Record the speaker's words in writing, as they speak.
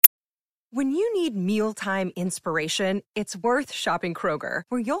When you need mealtime inspiration, it's worth shopping Kroger,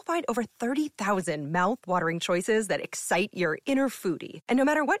 where you'll find over 30,000 mouth-watering choices that excite your inner foodie. And no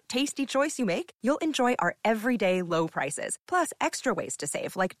matter what tasty choice you make, you'll enjoy our everyday low prices, plus extra ways to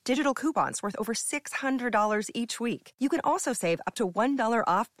save, like digital coupons worth over $600 each week. You can also save up to $1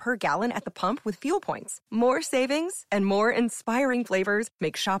 off per gallon at the pump with fuel points. More savings and more inspiring flavors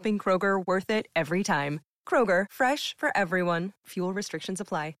make shopping Kroger worth it every time. Kroger, fresh for everyone. Fuel restrictions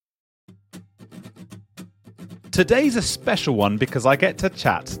apply. Today's a special one because I get to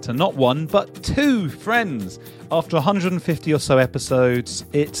chat to not one, but two friends. After 150 or so episodes,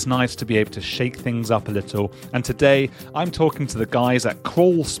 it's nice to be able to shake things up a little. And today, I'm talking to the guys at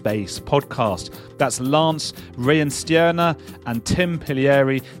Crawl Space podcast. That's Lance Reyenstierna and Tim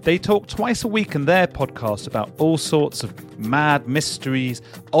Pilieri. They talk twice a week in their podcast about all sorts of mad mysteries,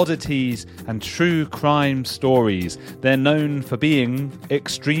 oddities, and true crime stories. They're known for being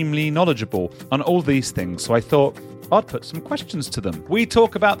extremely knowledgeable on all these things, so I thought I'd put some questions to them. We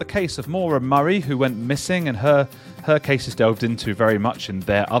talk about the case of Maura Murray, who went missing, and her case is delved into very much in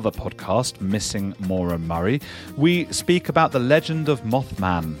their other podcast, Missing Maura Murray. We speak about the legend of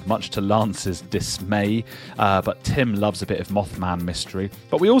Mothman, much to Lance's dismay, but Tim loves a bit of Mothman mystery.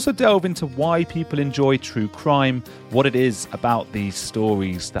 But we also delve into why people enjoy true crime, what it is about these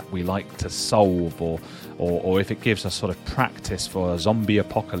stories that we like to solve, or if it gives us sort of practice for a zombie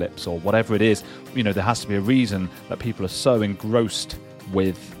apocalypse or whatever it is. You know, there has to be a reason that people are so engrossed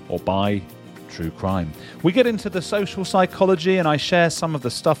with or by true crime. We get into the social psychology, and I share some of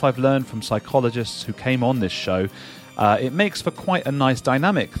the stuff I've learned from psychologists who came on this show. It makes for quite a nice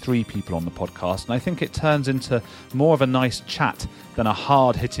dynamic, three people on the podcast, and I think it turns into more of a nice chat than a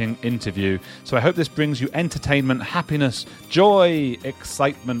hard-hitting interview. So I hope this brings you entertainment, happiness, joy,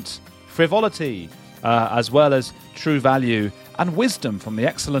 excitement, frivolity, as well as true value and wisdom from the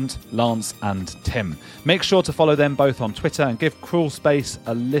excellent Lance and Tim. Make sure to follow them both on Twitter and give Crawl Space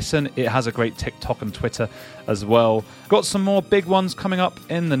a listen. It has a great TikTok and Twitter as well. Got some more big ones coming up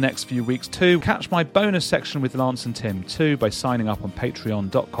in the next few weeks too. Catch my bonus section with Lance and Tim too by signing up on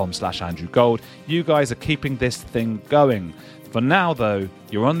patreon.com/Andrew Gold. You guys are keeping this thing going. For now though,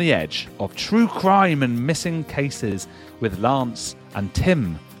 you're on the edge of true crime and missing cases with Lance and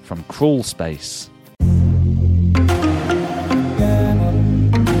Tim from Crawl Space.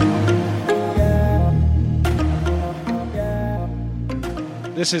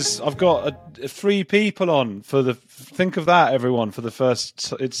 I've got three people on for the, think of that everyone, for the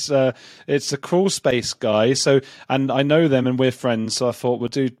first, it's a Crawl Space guy, so, and I know them and we're friends, so I thought we'll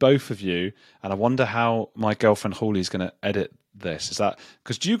do both of you, and I wonder how my girlfriend Hawley's going to edit this. Is that,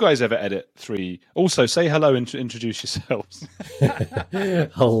 because do you guys ever edit three? Also, say hello and introduce yourselves.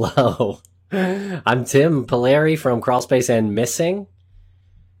 Hello, I'm Tim Pilieri from Crawl Space and Missing.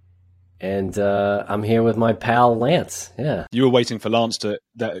 And I'm here with my pal Lance. Yeah, you were waiting for Lance to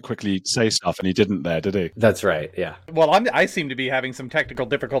quickly say stuff, and he didn't there, did he? That's right. Yeah. Well, I seem to be having some technical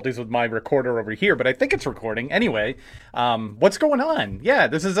difficulties with my recorder over here, but I think it's recording anyway. What's going on? Yeah,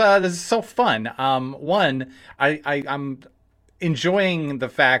 this is so fun. One, I'm enjoying the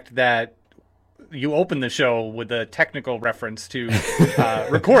fact that you opened the show with a technical reference to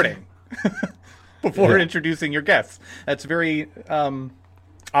recording before introducing your guests. That's very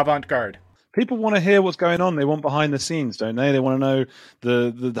avant-garde. People want to hear what's going on. They want behind the scenes, don't they? They want to know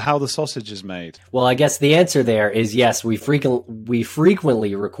the how the sausage is made. Well, I guess the answer there is yes. We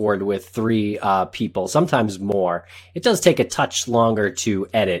frequently record with three people, sometimes more. It does take a touch longer to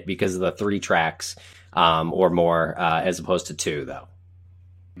edit because of the 3 tracks or more as opposed to 2, though.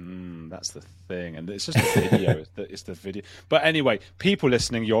 That's the thing, and it's just the video. It's the video. But anyway, people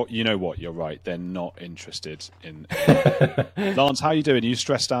listening, you know what? You're right. They're not interested in. Lance, how are you doing? Are you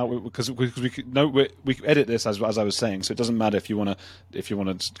stressed out? Because we edit this as I was saying, so it doesn't matter if you want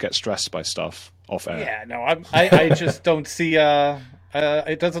to get stressed by stuff off air. Yeah, no, I just don't see.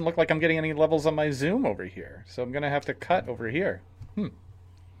 It doesn't look like I'm getting any levels on my Zoom over here, so I'm gonna have to cut over here. Oh.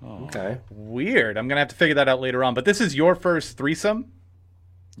 Okay. Weird. I'm gonna have to figure that out later on. But this is your first threesome.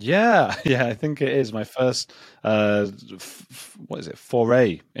 Yeah, I think it is my first.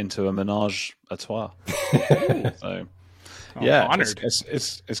 Foray into a menage a trois. So, yeah, honored.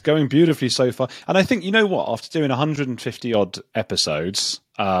 It's going beautifully so far, and I think, you know what? After doing 150 odd episodes,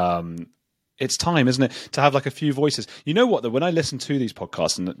 it's time, isn't it, to have like a few voices. You know what? Though, when I listen to these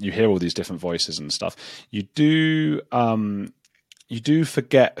podcasts and you hear all these different voices and stuff, you do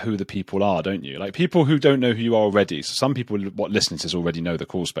forget who the people are, don't you? Like, people who don't know who you are already. So some people, listening to this, already know the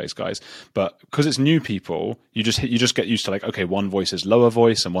Crawl Space guys, but because it's new people, you just get used to, like, okay, one voice is lower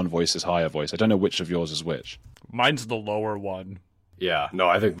voice and one voice is higher voice. I don't know which of yours is which. Mine's the lower one. Yeah, no,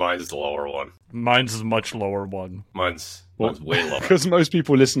 I think mine's the lower one. Mine's a much lower one. Mine's way lower. Because most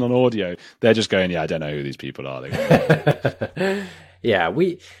people listen on audio, they're just going, yeah, I don't know who these people are. Yeah,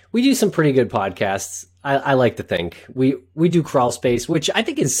 we do some pretty good podcasts. I like to think we do Crawl Space, which I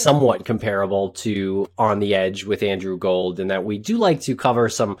think is somewhat comparable to On the Edge with Andrew Gold, in that we do like to cover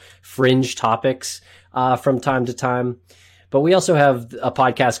some fringe topics from time to time. But we also have a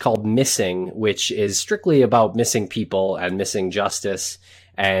podcast called Missing, which is strictly about missing people and missing justice.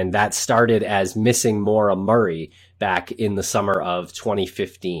 And that started as Missing Maura Murray back in the summer of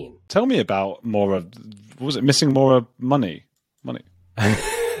 2015. Tell me about Maura. What was it? Missing Maura Money?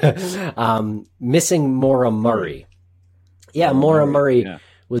 Missing Maura Murray. Yeah, Maura Murray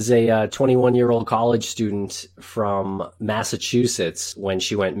was a 21-year-old college student from Massachusetts when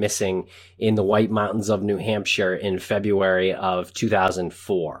she went missing in the White Mountains of New Hampshire in February of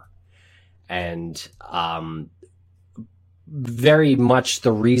 2004. And very much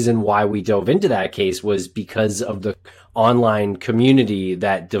the reason why we dove into that case was because of the online community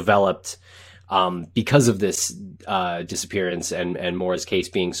that developed because of this disappearance and Maura's case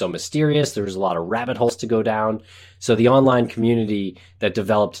being so mysterious. There was a lot of rabbit holes to go down. So the online community that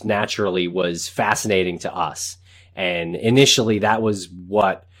developed naturally was fascinating to us. And initially that was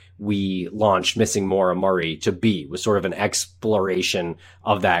what we launched Missing Maura Murray to be, was sort of an exploration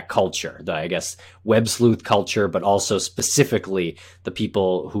of that culture, the, I guess, web sleuth culture, but also specifically the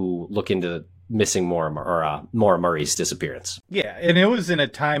people who look into missing Maura Murray's disappearance. Yeah, and it was in a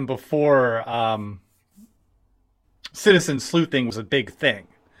time before citizen sleuthing was a big thing.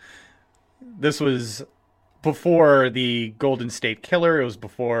 This was before the Golden State Killer. It was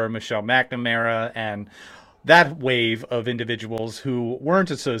before Michelle McNamara and that wave of individuals who weren't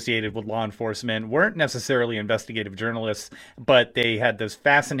associated with law enforcement, weren't necessarily investigative journalists, but they had this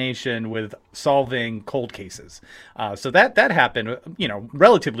fascination with solving cold cases. So that happened,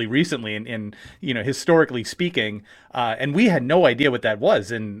 relatively recently in historically speaking, and we had no idea what that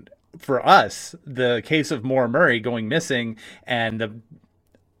was. And for us, the case of Maura Murray going missing, and the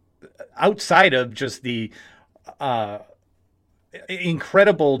outside of just the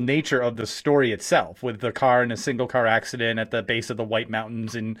incredible nature of the story itself, with the car in a single car accident at the base of the White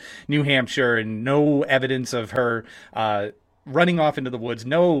Mountains in New Hampshire, and no evidence of her running off into the woods,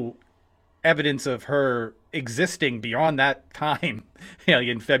 no evidence of her existing beyond that time,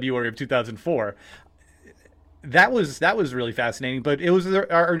 in February of 2004. That was really fascinating, but it was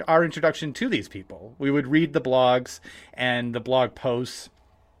our introduction to these people. We would read the blogs and the blog posts.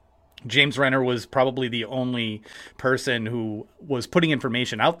 James Renner was probably the only person who was putting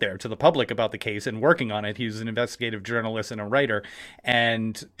information out there to the public about the case and working on it. He was an investigative journalist and a writer,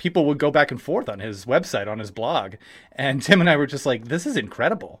 and people would go back and forth on his website, on his blog. And Tim and I were just like, this is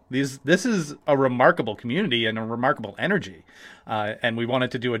incredible. This is a remarkable community and a remarkable energy. And we wanted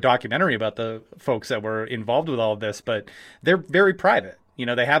to do a documentary about the folks that were involved with all of this, but they're very private.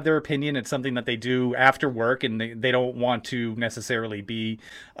 They have their opinion. It's something that they do after work, and they don't want to necessarily be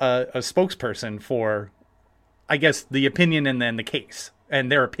a spokesperson for, I guess, the opinion and then the case,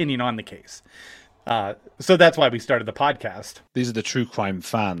 and their opinion on the case. So that's why we started the podcast. These are the true crime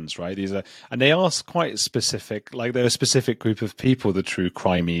fans, right? And they are quite specific. Like, they're a specific group of people, the true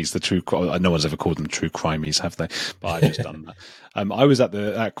crimies, no one's ever called them true crimies, have they? But I've just done that. I was at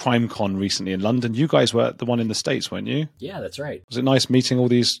CrimeCon recently in London. You guys were at the one in the States, weren't you? Yeah, that's right. Was it nice meeting all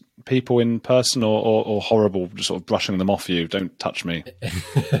these people in person, or horrible, just sort of brushing them off you? Don't touch me.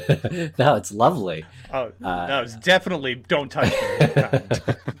 No, it's lovely. Oh, no, it's definitely don't touch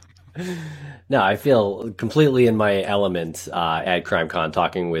me. No, I feel completely in my element at CrimeCon,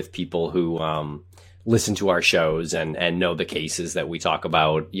 talking with people who listen to our shows and know the cases that we talk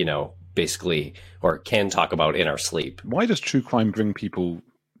about, basically, or can talk about in our sleep. Why does true crime bring people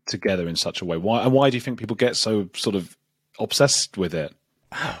together in such a way? Why do you think people get so sort of obsessed with it?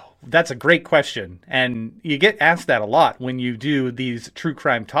 Oh, that's a great question. And you get asked that a lot when you do these true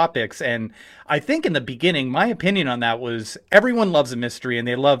crime topics. And I think in the beginning, my opinion on that was everyone loves a mystery, and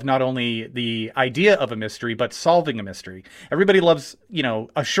they love not only the idea of a mystery, but solving a mystery. Everybody loves,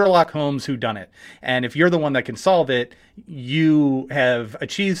 a Sherlock Holmes whodunit. And if you're the one that can solve it, you have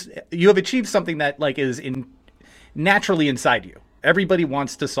achieved something that is naturally inside you. Everybody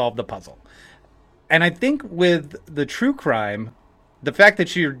wants to solve the puzzle. And I think with the true crime, the fact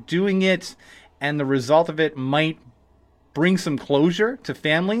that you're doing it and the result of it might bring some closure to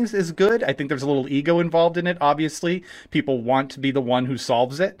families is good. I think there's a little ego involved in it, obviously. People want to be the one who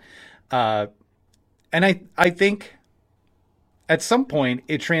solves it. And I think at some point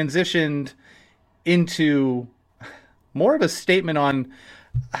it transitioned into more of a statement on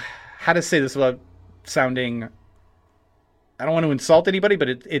how to say this without sounding I don't want to insult anybody, but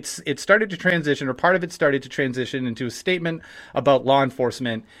it started to transition, or part of it started to transition into a statement about law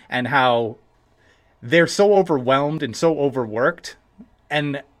enforcement and how they're so overwhelmed and so overworked.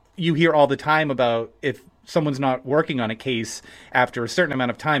 And you hear all the time about if someone's not working on a case after a certain amount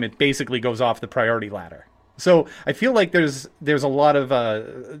of time, it basically goes off the priority ladder. So I feel like there's a lot of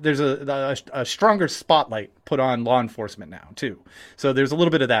there's a stronger spotlight put on law enforcement now too. So there's a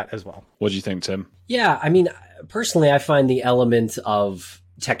little bit of that as well. What do you think, Tim? Yeah, I mean, personally, I find the element of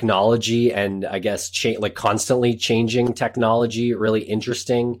technology and I guess like constantly changing technology really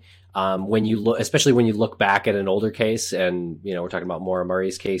interesting. When you look, especially when you look back at an older case, and we're talking about Maura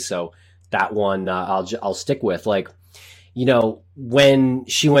Murray's case, so that one I'll stick with. Like, when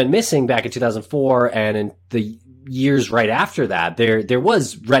she went missing back in 2004 and in the years right after that, there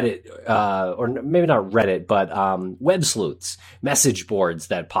was Reddit, or maybe not Reddit, but web sleuths, message boards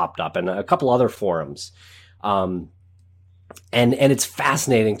that popped up and a couple other forums. And it's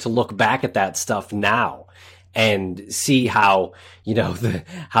fascinating to look back at that stuff now and see how,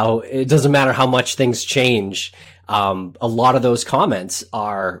 how it doesn't matter how much things change. A lot of those comments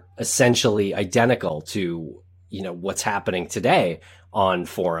are essentially identical to what's happening today on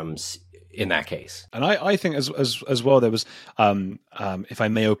forums in that case. And I think as well, there was, if I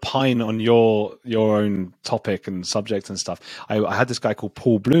may opine on your own topic and subject and stuff, I had this guy called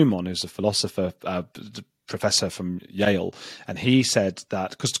Paul Bloom on, who's a philosopher, professor from Yale, and he said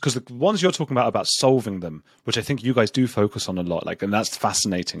that because the ones you're talking about solving them, which I think you guys do focus on a lot, like, and that's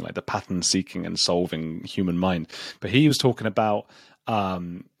fascinating, like the pattern seeking and solving human mind. But he was talking about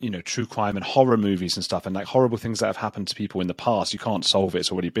true crime and horror movies and stuff, and like horrible things that have happened to people in the past. You can't solve it;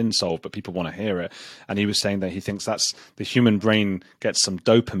 it's already been solved, but people want to hear it. And he was saying that he thinks that's the human brain gets some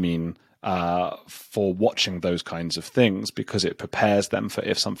dopamine for watching those kinds of things because it prepares them for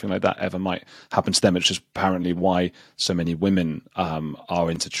if something like that ever might happen to them. It's just apparently why so many women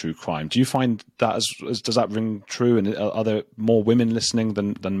are into true crime. Do you find that does that ring true? And are there more women listening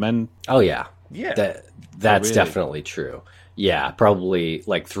than men? Oh yeah, yeah, that's really? Definitely true. Yeah, probably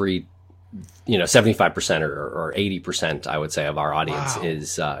like 75% or 80%, I would say, of our audience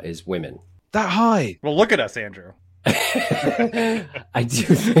is women. That high? Well, look at us, Andrew. I do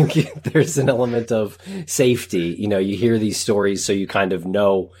think there's an element of safety. You hear these stories, so you kind of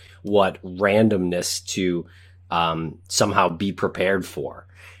know what randomness to somehow be prepared for.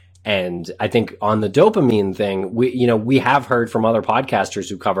 And I think on the dopamine thing, we have heard from other podcasters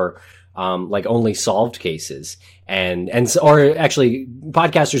who cover like only solved cases or actually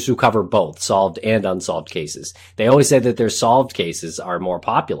podcasters who cover both solved and unsolved cases. They always say that their solved cases are more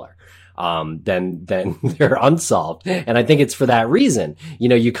popular than they're unsolved. And I think it's for that reason.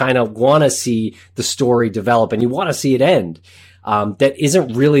 You kind of want to see the story develop and you want to see it end. That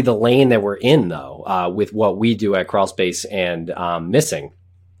isn't really the lane that we're in though, with what we do at Crawlspace and Missing.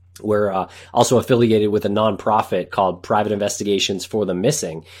 We're also affiliated with a nonprofit called Private Investigations for the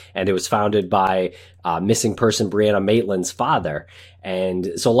Missing, and it was founded by missing person Brianna Maitland's father.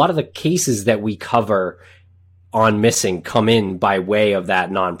 And so a lot of the cases that we cover on Missing come in by way of that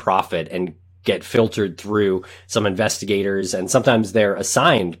nonprofit and get filtered through some investigators, and sometimes they're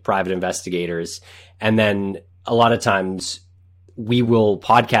assigned private investigators. And then a lot of times we will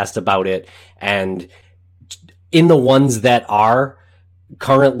podcast about it, and in the ones that are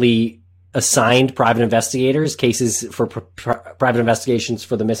currently assigned private investigators, cases for private investigations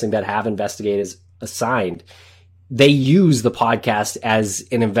for the Missing that have investigators assigned, they use the podcast as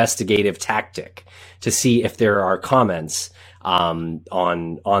an investigative tactic to see if there are comments on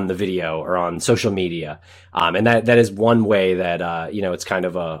the video or on social media. And that is one way that, it's kind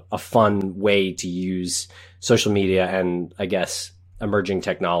of a fun way to use social media and, I guess, emerging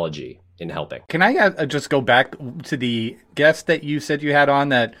technology in helping. Can I just go back to the guest that you said you had on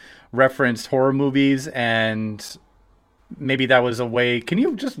that referenced horror movies, and maybe that was a way? Can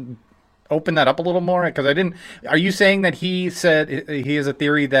you just open that up a little more? Because I didn't. Are you saying that he said he has a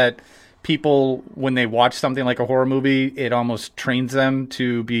theory that people, when they watch something like a horror movie, it almost trains them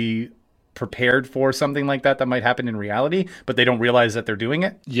to be prepared for something like that might happen in reality, but they don't realize that they're doing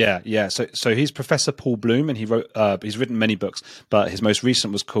it? Yeah. So he's Professor Paul Bloom, and he's written many books, but his most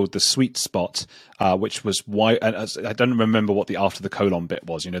recent was called The Sweet Spot, which was why, and I don't remember what the after the colon bit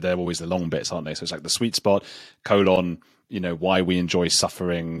was. They're always the long bits, aren't they? So it's like the sweet spot, colon, why we enjoy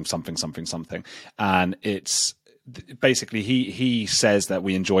suffering, something. And it's basically he says that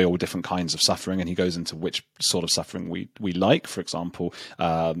we enjoy all different kinds of suffering, and he goes into which sort of suffering we like. For example,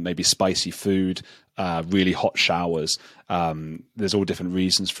 maybe spicy food, really hot showers. There's all different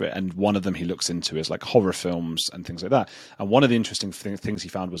reasons for it, and one of them he looks into is like horror films and things like that. And one of the interesting things he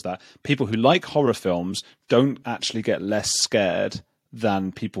found was that people who like horror films don't actually get less scared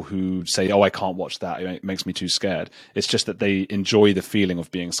than people who say, "Oh, I can't watch that. It makes me too scared." It's just that they enjoy the feeling of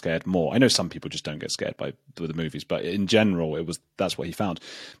being scared more. I know some people just don't get scared by the movies, but in general, that's what he found.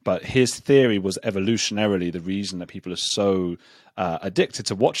 But his theory was evolutionarily the reason that people are so addicted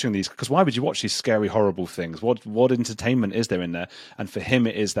to watching these. Because why would you watch these scary, horrible things? What entertainment is there in there? And for him,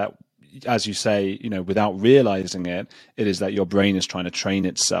 it is that, as you say, without realizing it, it is that your brain is trying to train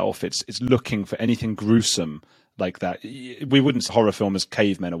itself. It's looking for anything gruesome like that. We wouldn't horror film as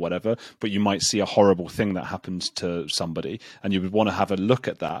cavemen or whatever, but you might see a horrible thing that happens to somebody, and you would want to have a look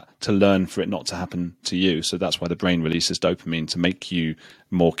at that to learn for it not to happen to you. So that's why the brain releases dopamine, to make you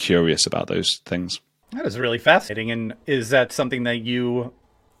more curious about those things. That is really fascinating. And is that something that you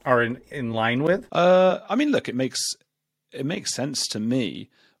are in line with? I mean, look, it makes sense to me.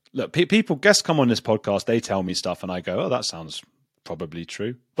 Look, guests come on this podcast, they tell me stuff, and I go, "Oh, that sounds probably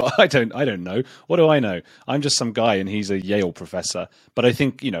true," but I don't know. What do I know? I'm just some guy, and he's a Yale professor. But I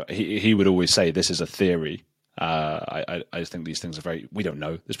think he would always say this is a theory. I think these things are we don't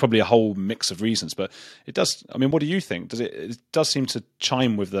know. There's probably a whole mix of reasons, but it does. I mean, what do you think? It does seem to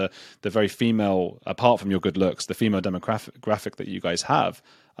chime with the very female, apart from your good looks, the female demographic that you guys have,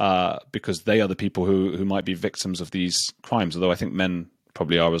 because they are the people who might be victims of these crimes. Although I think men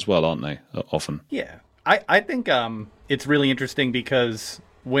probably are as well, aren't they? Often. Yeah. I think it's really interesting because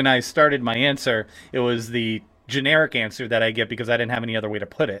when I started my answer, it was the generic answer that I get because I didn't have any other way to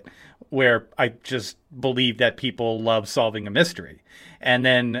put it, where I just believe that people love solving a mystery. And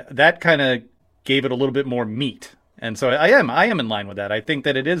then that kind of gave it a little bit more meat. And so I am in line with that. I think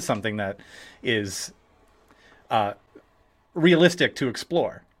that it is something that is realistic to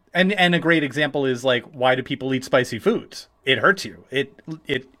explore. And a great example is like, why do people eat spicy foods? It hurts you. It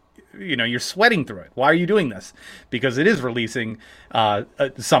you're sweating through it. Why are you doing this? Because it is releasing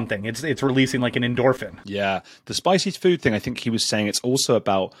something. It's releasing like an endorphin. Yeah. The spicy food thing, I think he was saying it's also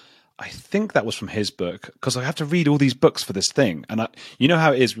about, I think that was from his book, because I have to read all these books for this thing. And you know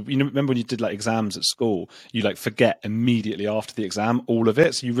how it is. Remember when you did like exams at school, you like forget immediately after the exam all of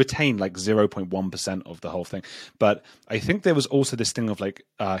it. So you retain like 0.1% of the whole thing. But I think there was also this thing of like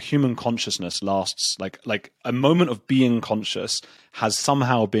human consciousness lasts like a moment of being conscious has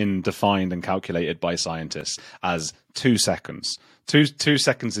somehow been defined and calculated by scientists as 2 seconds. 2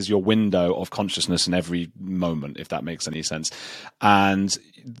 seconds is your window of consciousness in every moment, if that makes any sense. And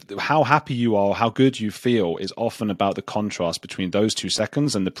how happy you are, how good you feel is often about the contrast between those 2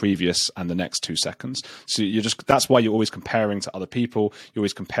 seconds and the previous and the next 2 seconds. So that's why you're always comparing to other people. You're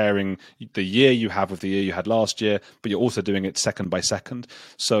always comparing the year you have with the year you had last year, but you're also doing it second by second.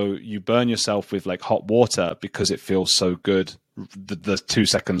 So you burn yourself with like hot water because it feels so good the 2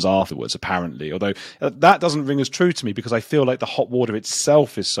 seconds afterwards, apparently. Although that doesn't ring as true to me because I feel like the hot water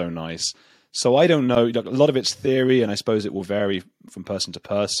itself is so nice. So I don't know. A lot of it's theory, and I suppose it will vary from person to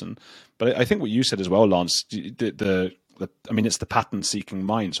person. But I think what you said as well, Lance, I mean, it's the patent-seeking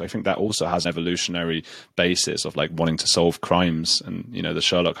mind. So I think that also has an evolutionary basis of like wanting to solve crimes and, the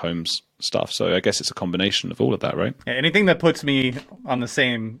Sherlock Holmes stuff. So I guess it's a combination of all of that, right? Yeah, anything that puts me in the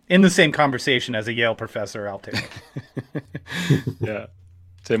same conversation as a Yale professor, I'll take it. Yeah.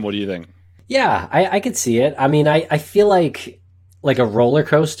 Tim, what do you think? Yeah, I could see it. I mean, I feel like a roller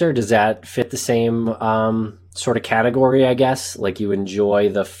coaster, does that fit the same sort of category, I guess? Like you enjoy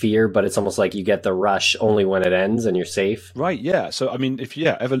the fear, but it's almost like you get the rush only when it ends and you're safe. Right, yeah. So, I mean,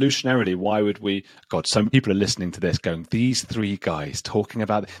 evolutionarily, why would we... God, some people are listening to this going, these three guys talking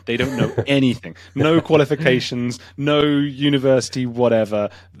about... They don't know anything. No qualifications, no university, whatever.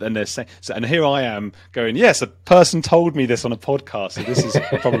 And they're saying... and here I am going, yes, a person told me this on a podcast, so this is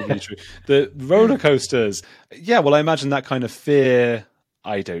probably true. The roller coasters, yeah, well, I imagine that kind of fear...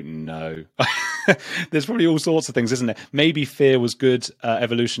 I don't know. There's probably all sorts of things, isn't there? Maybe fear was good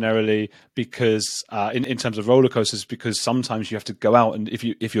evolutionarily because in terms of roller coasters, because sometimes you have to go out and if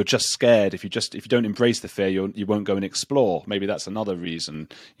you're just scared, if you don't embrace the fear, you won't go and explore. Maybe that's another reason,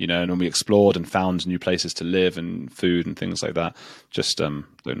 And when we explored and found new places to live and food and things like that, just don't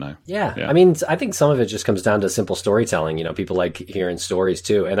know. Yeah. I mean, I think some of it just comes down to simple storytelling. People like hearing stories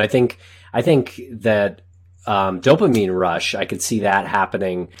too, and I think that. Dopamine rush, I could see that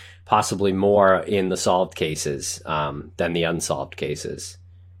happening possibly more in the solved cases than the unsolved cases.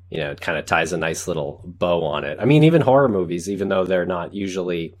 It kind of ties a nice little bow on it. I mean, even horror movies, even though they're not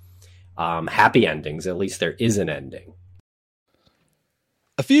usually happy endings. At least there is an ending.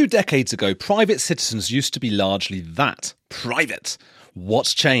 A few decades ago, private citizens used to be largely that, private.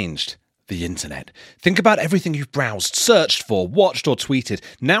 What's changed? The internet. Think about everything you've browsed, searched for, watched or tweeted.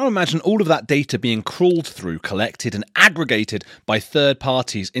 Now imagine all of that data being crawled through, collected and aggregated by third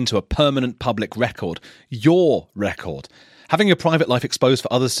parties into a permanent public record. Your record. Having your private life exposed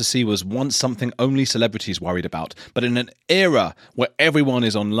for others to see was once something only celebrities worried about. But in an era where everyone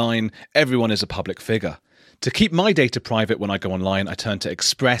is online, everyone is a public figure. To keep my data private when I go online, I turn to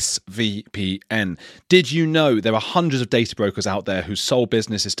ExpressVPN. Did you know there are hundreds of data brokers out there whose sole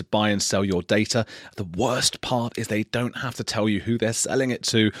business is to buy and sell your data? The worst part is they don't have to tell you who they're selling it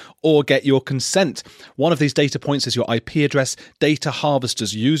to or get your consent. One of these data points is your IP address. Data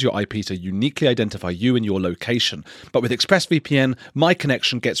harvesters use your IP to uniquely identify you and your location. But with ExpressVPN, my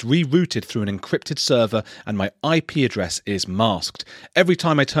connection gets rerouted through an encrypted server and my IP address is masked. Every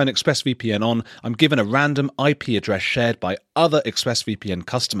time I turn ExpressVPN on, I'm given a random IP address shared by other ExpressVPN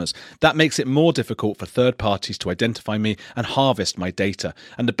customers. That makes it more difficult for third parties to identify me and harvest my data.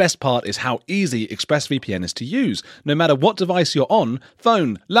 And the best part is how easy ExpressVPN is to use. No matter what device you're on,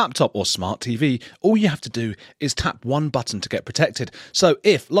 phone, laptop or smart TV, all you have to do is tap one button to get protected. So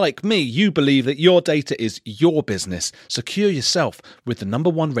if, like me, you believe that your data is your business, secure yourself with the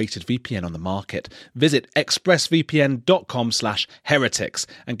 #1 rated VPN on the market. Visit expressvpn.com/heretics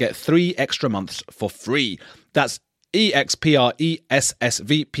and get 3 extra months for free. That's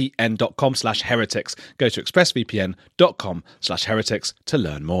expressvpn.com/heretics. Go to expressvpn.com/heretics to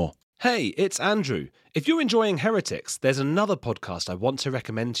learn more. Hey, it's Andrew. If you're enjoying Heretics, there's another podcast I want to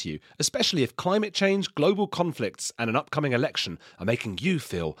recommend to you, especially if climate change, global conflicts, and an upcoming election are making you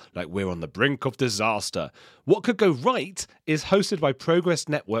feel like we're on the brink of disaster. What Could Go Right is hosted by Progress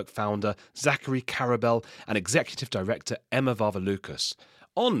Network founder Zachary Karabell and executive director Emma Varvaloucas.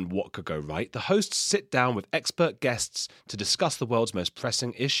 On What Could Go Right, the hosts sit down with expert guests to discuss the world's most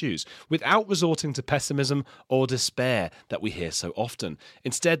pressing issues without resorting to pessimism or despair that we hear so often.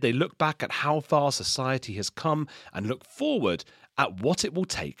 Instead, they look back at how far society has come and look forward at what it will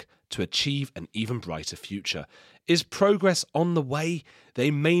take to achieve an even brighter future. Is progress on the way?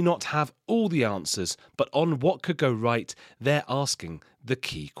 They may not have all the answers, but on What Could Go Right, they're asking the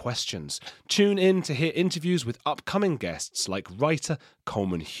key questions. Tune in to hear interviews with upcoming guests like writer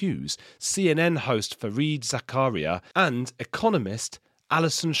Coleman Hughes, CNN host Fareed Zakaria, and economist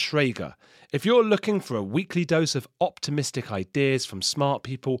Alison Schrager. If you're looking for a weekly dose of optimistic ideas from smart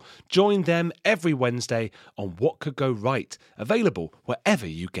people, join them every Wednesday on What Could Go Right, available wherever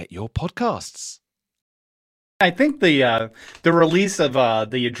you get your podcasts. I think the release of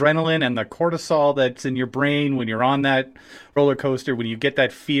the adrenaline and the cortisol that's in your brain when you're on that roller coaster, when you get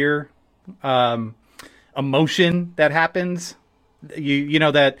that fear emotion that happens, you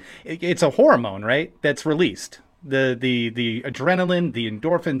know that it's a hormone, right? That's released. The adrenaline, the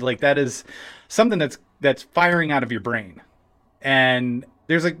endorphins, like that is something that's firing out of your brain. And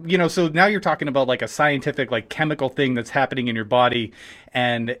there's so now you're talking about like a scientific, like chemical thing that's happening in your body,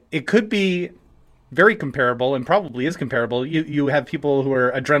 and it could be very comparable, and probably is comparable. You have people who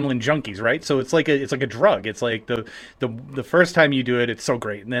are adrenaline junkies, right? So it's like a drug. It's like the first time you do it, it's so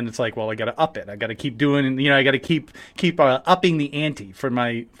great, and then it's like, well, I got to up it. I got to keep doing, and I got to keep upping the ante for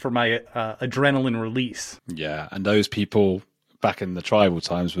my adrenaline release. Yeah, and those people back in the tribal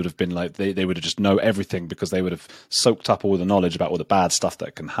times would have been like they would have just know everything because they would have soaked up all the knowledge about all the bad stuff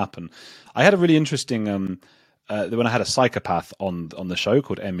that can happen. I had a really interesting. When I had a psychopath on the show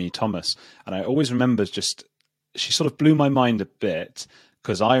called Emmy Thomas, and I always remember she sort of blew my mind a bit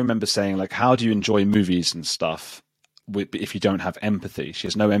because I remember saying like, how do you enjoy movies and stuff if you don't have empathy? She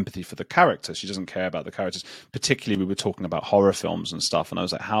has no empathy for the characters. She doesn't care about the characters. Particularly, we were talking about horror films and stuff, and I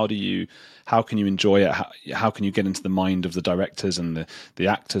was like, how can you enjoy it? How can you get into the mind of the directors and the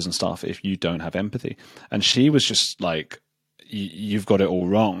actors and stuff if you don't have empathy? And she was just like, you've got it all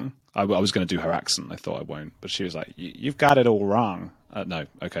wrong. I was going to do her accent. I thought I won't, but she was like, "You've got it all wrong." No,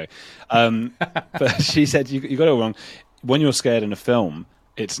 okay. But she said, "You got it all wrong." When you're scared in a film,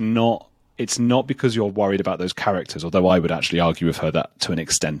 it's not because you're worried about those characters, although I would actually argue with her that to an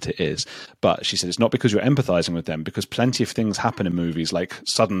extent it is. But she said it's not because you're empathizing with them, because plenty of things happen in movies, like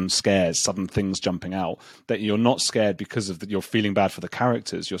sudden scares, sudden things jumping out, that you're not scared because you're feeling bad for the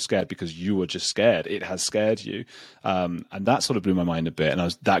characters. You're scared because you were just scared. It has scared you. And that sort of blew my mind a bit.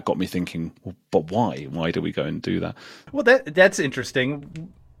 And that got me thinking, well, but why? Why do we go and do that? Well, that's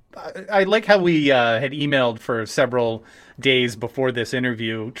interesting. I like how we had emailed for several days before this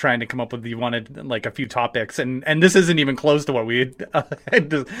interview, trying to come up with, you wanted like a few topics, and this isn't even close to what we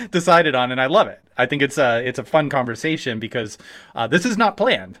had decided on, and I love it. I think it's a fun conversation because this is not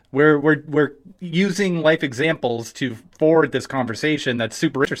planned. We're using life examples to forward this conversation that's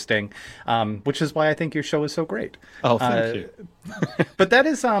super interesting, which is why I think your show is so great. Oh, thank you. But that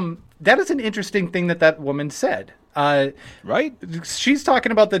is an interesting thing that woman said. Right? She's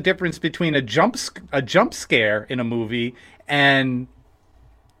talking about the difference between a jump scare in a movie and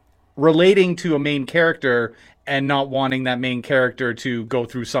relating to a main character and not wanting that main character to go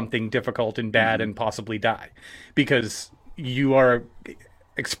through something difficult and bad and possibly die, because you are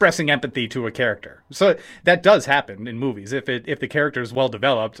expressing empathy to a character. So that does happen in movies. If the character is well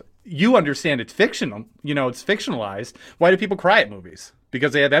developed, you understand it's fictional. It's fictionalized. Why do people cry at movies?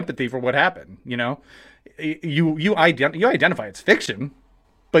 Because they have empathy for what happened. You identify it's fiction,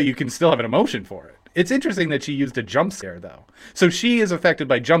 but you can still have an emotion for it. It's interesting that she used a jump scare, though. So she is affected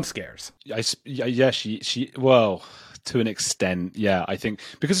by jump scares. She well, to an extent, yeah. I think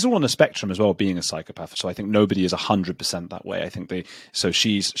because it's all on the spectrum as well, being a psychopath. So I think nobody is 100% that way. I think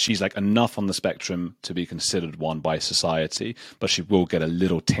she's like enough on the spectrum to be considered one by society, but she will get a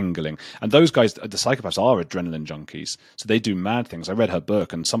little tingling. And those guys, the psychopaths, are adrenaline junkies, so they do mad things. I read her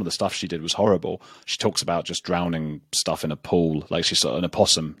book, and some of the stuff she did was horrible. She talks about just drowning stuff in a pool, like she saw an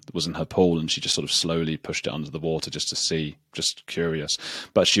opossum that was in her pool, and she just sort of slowly pushed it under the water just to see, just curious.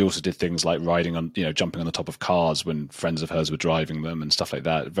 But she also did things like riding on, jumping on the top of cars when friends of hers were driving them and stuff like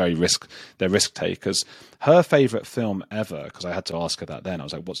that. They're risk takers. Her favorite film ever, because I had to ask her that then. I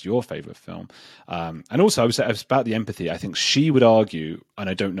was like, what's your favorite film? And also I was about the empathy. I think she would argue, and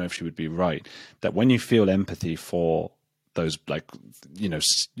I don't know if she would be right, that when you feel empathy for those, like,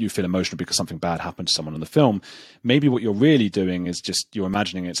 you feel emotional because something bad happened to someone in the film, maybe what you're really doing is just you're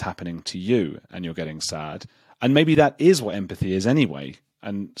imagining it's happening to you and you're getting sad. And maybe that is what empathy is anyway.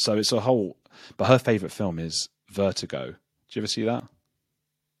 And so it's a whole... But her favorite film is Vertigo. Did you ever see that?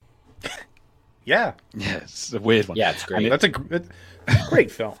 Yeah. Yeah, it's a weird one. Yeah, it's great. That's a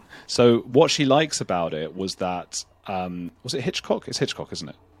great film. So what she likes about it was that... was it Hitchcock? It's Hitchcock, isn't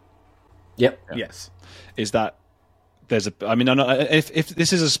it? Yep. Yeah. Yes. Is that... There's a... I mean, if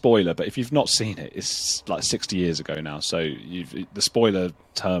this is a spoiler, but if you've not seen it, it's like 60 years ago now. So the spoiler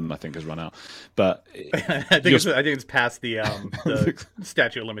term, I think, has run out. But I think it's past the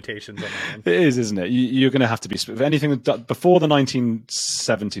statute of limitations on that one. It is, isn't it? You're going to have to be... If anything before the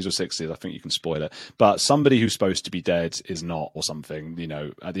 1970s or 60s, I think you can spoil it. But somebody who's supposed to be dead is not, or something,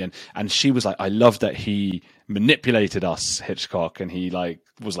 at the end. And she was like, I love that he manipulated us, Hitchcock, and he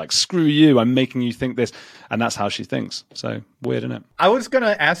was like, screw you, I'm making you think this. And that's how she thinks. So weird, isn't it? I was going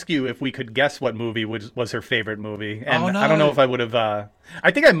to ask you if we could guess what movie was her favorite movie. And no. I don't know if I would have... I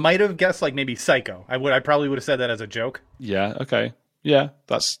think I might have guessed like maybe Psycho. I probably would have said that as a joke. Yeah, okay. Yeah,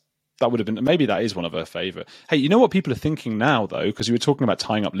 that would have been... Maybe that is one of her favorite. Hey, you know what people are thinking now, though? Because you were talking about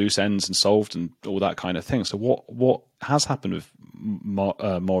tying up loose ends and solved and all that kind of thing. So what has happened with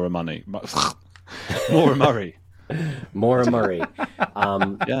Maura Money? Maura Murray. Maura Murray.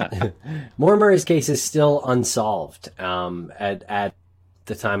 Yeah. Maura Murray's case is still unsolved at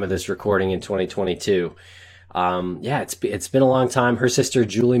the time of this recording in 2022. It's been a long time. Her sister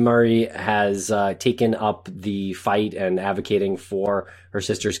Julie Murray has taken up the fight and advocating for her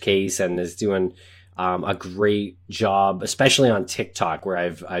sister's case, and is doing a great job, especially on TikTok, where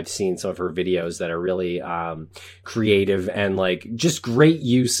I've seen some of her videos that are really creative and like just great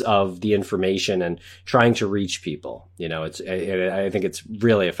use of the information and trying to reach people. I think it's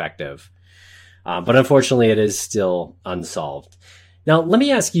really effective. But unfortunately, it is still unsolved. Now, let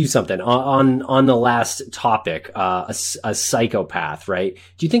me ask you something on the last topic, a psychopath, right?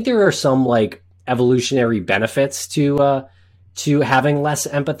 Do you think there are some like evolutionary benefits to having less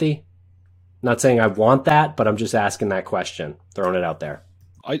empathy? Not saying I want that, but I'm just asking that question, throwing it out there.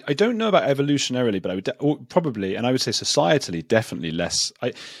 I don't know about evolutionarily, but I would probably, and I would say societally, definitely less.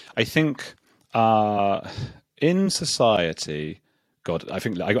 I think in society, God, I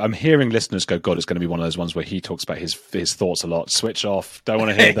think I'm hearing listeners go, God, it's going to be one of those ones where he talks about his thoughts a lot. Switch off. Don't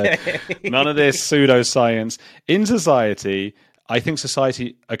want to hear that. None of this pseudoscience. In society, I think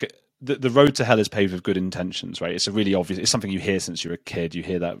society... Okay, the road to hell is paved with good intentions, right? It's a really obvious... It's something you hear since you're a kid. You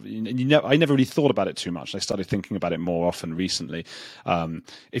hear that. I never really thought about it too much. I started thinking about it more often recently.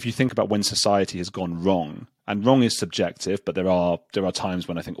 If you think about when society has gone wrong, and wrong is subjective, but there are times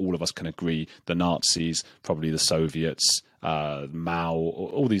when I think all of us can agree, the Nazis, probably the Soviets, Mao,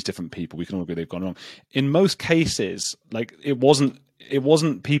 all these different people, we can all agree they've gone wrong. In most cases, like it wasn't it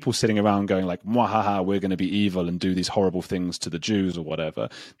wasn't people sitting around going like, "Mwahaha, we're going to be evil and do these horrible things to the Jews or whatever."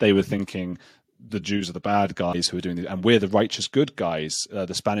 They were thinking the Jews are the bad guys who are doing this, and we're the righteous good guys.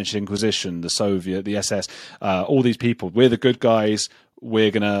 The Spanish Inquisition, the Soviet, the SS, all these people. We're the good guys.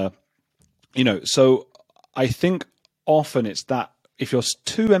 We're gonna, So I think often it's that if you're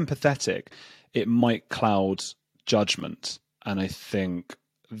too empathetic, it might cloud judgment, and I think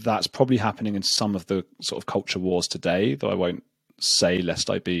that's probably happening in some of the sort of culture wars today, though I won't say lest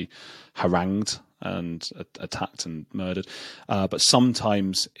I be harangued and attacked and murdered. But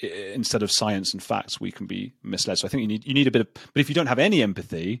sometimes instead of science and facts, we can be misled. So I think you need a bit of, but if you don't have any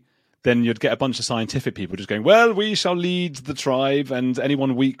empathy, then you'd get a bunch of scientific people just going, well, we shall lead the tribe and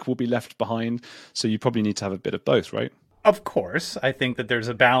anyone weak will be left behind. So you probably need to have a bit of both, right? Of course. I think that there's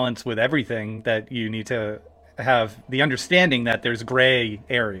a balance with everything, that you need to have the understanding that there's gray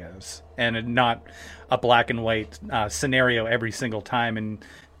areas and not a black and white scenario every single time. And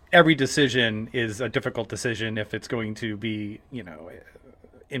every decision is a difficult decision if it's going to be,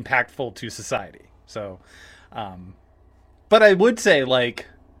 impactful to society. So, but I would say, like,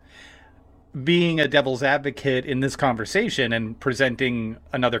 being a devil's advocate in this conversation and presenting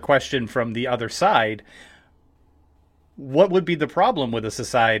another question from the other side, what would be the problem with a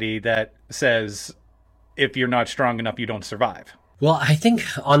society that says, if you're not strong enough, you don't survive? Well, I think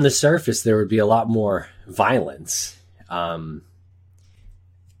on the surface, there would be a lot more violence. I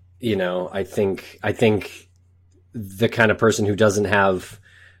think the kind of person who doesn't have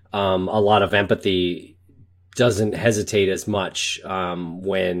a lot of empathy doesn't hesitate as much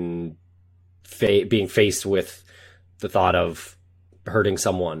when being faced with the thought of hurting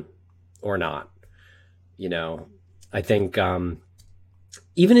someone or not. I think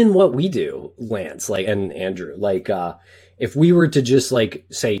even in what we do, Lance, and Andrew, if we were to just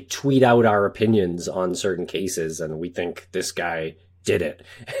say tweet out our opinions on certain cases and we think this guy did it,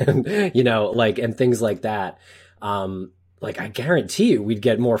 and and things like that, I guarantee you we'd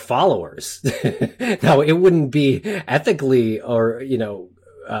get more followers. Now, it wouldn't be ethically or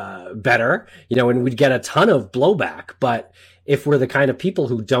better, and we'd get a ton of blowback. But if we're the kind of people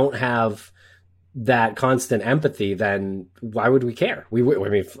who don't have that constant empathy, then why would we care? We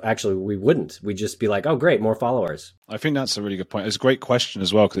wouldn't. We'd just be like, oh, great, more followers. I think that's a really good point. It's a great question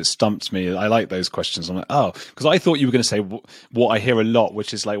as well, because it stumped me. I like those questions. I'm like, oh, because I thought you were going to say what I hear a lot,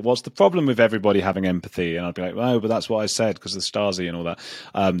 which is like, what's the problem with everybody having empathy? And I'd be like, oh, but that's what I said because of the Stasi and all that.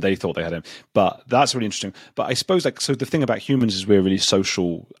 They thought they had him. But that's really interesting. But I suppose so the thing about humans is we're a really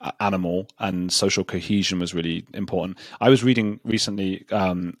social animal, and social cohesion was really important. I was reading recently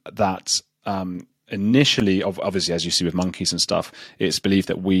that initially, obviously, as you see with monkeys and stuff, it's believed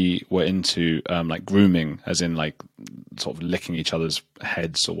that we were into grooming, as in sort of licking each other's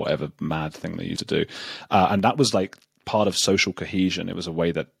heads or whatever mad thing they used to do, and that was part of social cohesion. It was a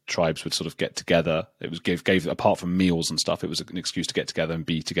way that tribes would sort of get together. It was gave apart from meals and stuff, it was an excuse to get together and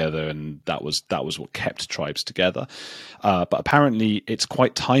be together, and that was what kept tribes together. But apparently it's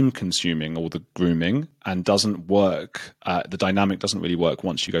quite time consuming, all the grooming, and doesn't work. The dynamic doesn't really work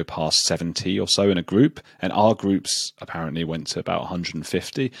once you go past 70 or so in a group, and our groups apparently went to about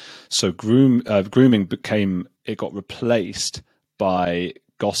 150. So grooming got replaced by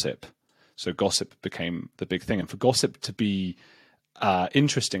gossip. So gossip became the big thing. And for gossip to be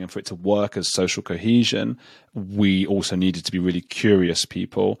interesting and for it to work as social cohesion, we also needed to be really curious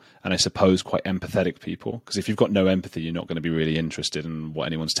people, and I suppose quite empathetic people. Because if you've got no empathy, you're not going to be really interested in what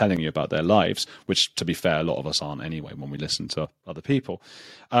anyone's telling you about their lives, which, to be fair, a lot of us aren't anyway when we listen to other people.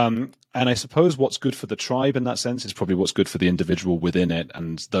 And I suppose what's good for the tribe in that sense is probably what's good for the individual within it,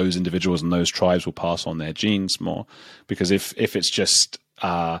 and those individuals and those tribes will pass on their genes more. Because if it's just...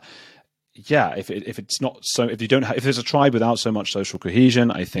 if it's not so, if there's a tribe without so much social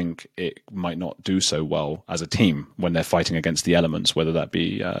cohesion, I think it might not do so well as a team when they're fighting against the elements, whether that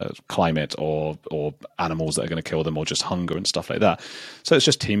be climate or animals that are going to kill them, or just hunger and stuff like that. So it's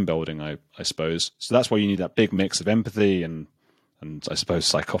just team building, I suppose. So that's why you need that big mix of empathy and I suppose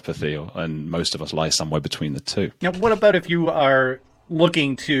psychopathy, and most of us lie somewhere between the two. Now, what about if you are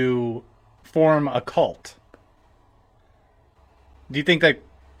looking to form a cult? Do you think that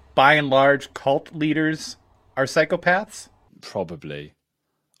by and large, cult leaders are psychopaths? Probably.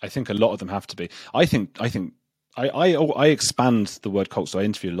 I think a lot of them have to be. I expand the word cult. So I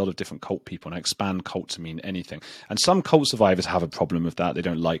interview a lot of different cult people, and I expand cult to mean anything. And some cult survivors have a problem with that. They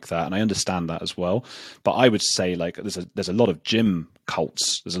don't like that, and I understand that as well. But I would say there's a lot of gym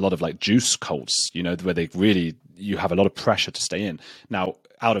cults. There's a lot of juice cults, where you have a lot of pressure to stay in. Now,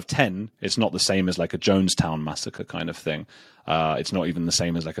 out of 10, it's not the same as like a Jonestown massacre kind of thing. It's not even the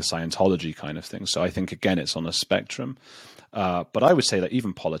same as like a Scientology kind of thing. So I think, again, it's on a spectrum. But I would say that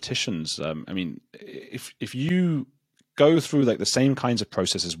even politicians, I mean, if you go through like the same kinds of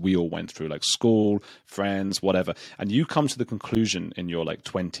processes we all went through, like school, friends, whatever, and you come to the conclusion in your like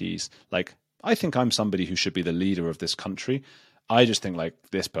 20s, like, I think I'm somebody who should be the leader of this country. I just think like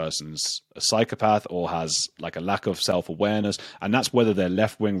this person's a psychopath or has like a lack of self-awareness. And that's whether they're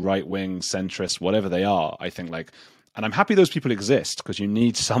left-wing, right-wing, centrist, whatever they are. I think like, and I'm happy those people exist because you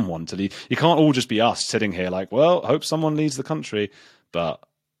need someone to lead. You can't all just be us sitting here like, well, hope someone leads the country. But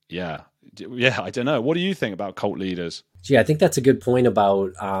yeah, I don't know. What do you think about cult leaders? Yeah, I think that's a good point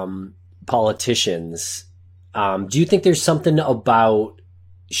about politicians. Do you think there's something about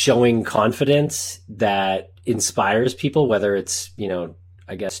showing confidence that inspires people, whether it's,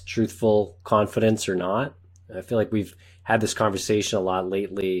 I guess, truthful confidence or not? I feel like we've had this conversation a lot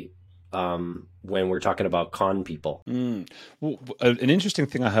lately when we're talking about con people. Well, an interesting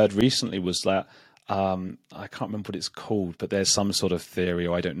thing I heard recently was that I can't remember what it's called, but there's some sort of theory,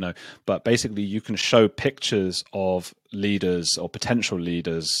 or I don't know. But basically, you can show pictures of leaders or potential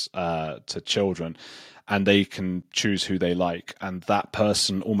leaders to children, and they can choose who they like. And that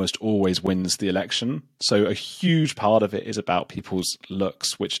person almost always wins the election. So a huge part of it is about people's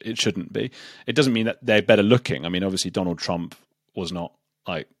looks, which it shouldn't be. It doesn't mean that they're better looking. I mean, obviously, Donald Trump was not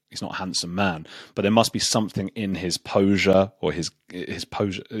like, he's not a handsome man, but there must be something in his posture or his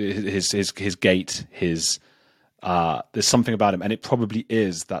posture, his gait, there's something about him, and it probably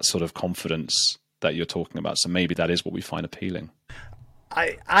is that sort of confidence that you're talking about. So maybe that is what we find appealing.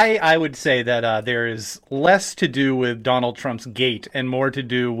 I would say that there is less to do with Donald Trump's gait and more to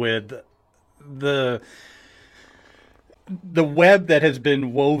do with the web that has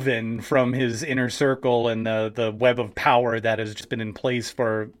been woven from his inner circle and the web of power that has just been in place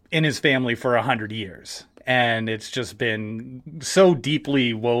in his family for 100 years. And it's just been so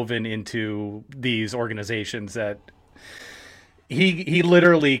deeply woven into these organizations that he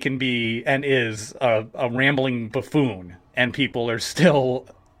literally can be and is a rambling buffoon, and people are still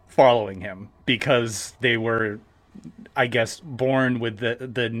following him because they were, I guess, born with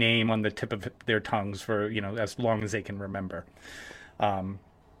the name on the tip of their tongues for, as long as they can remember.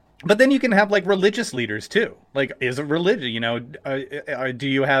 But then you can have like religious leaders too. Like, is it religion? Do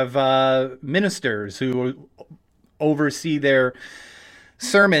you have ministers who oversee their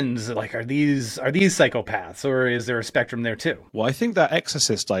sermons? Like, are these psychopaths, or is there a spectrum there too? Well, I think that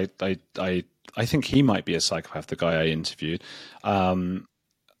exorcist, I think he might be a psychopath, the guy I interviewed.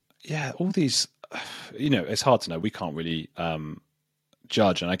 Yeah, all these, it's hard to know. We can't really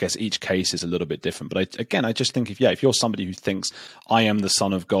judge, and I guess each case is a little bit different. But I just think if you're somebody who thinks I am the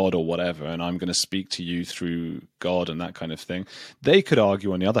son of God or whatever, and I'm going to speak to you through God and that kind of thing, they could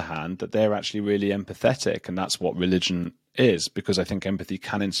argue on the other hand that they're actually really empathetic, and that's what religion is, because I think empathy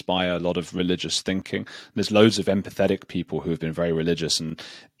can inspire a lot of religious thinking. There's loads of empathetic people who have been very religious, and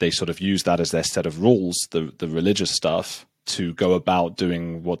they sort of use that as their set of rules, the religious stuff, to go about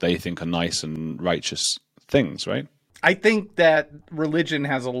doing what they think are nice and righteous things, right? I think that religion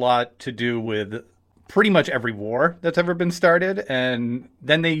has a lot to do with pretty much every war that's ever been started, and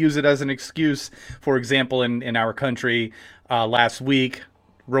then they use it as an excuse. For example, in our country, last week,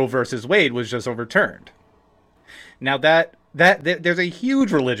 Roe versus Wade was just overturned. Now that there's a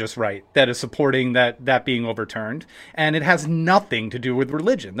huge religious right that is supporting that being overturned, and it has nothing to do with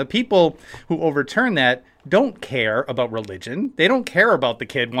religion. The people who overturn that don't care about religion. They don't care about the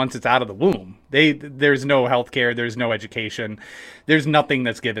kid once it's out of the womb. There's no health care, there's no education, there's nothing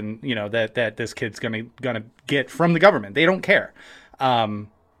that's given, that this kid's gonna get from the government. They don't care. That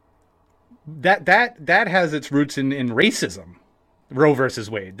has its roots in racism. Roe versus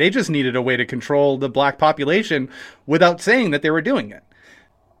Wade. They just needed a way to control the black population without saying that they were doing it.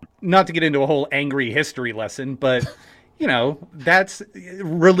 Not to get into a whole angry history lesson, but that's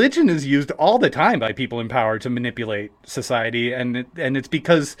religion is used all the time by people in power to manipulate society, and it's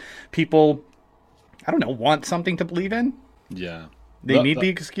because people, I don't know, want something to believe in. Yeah. They need the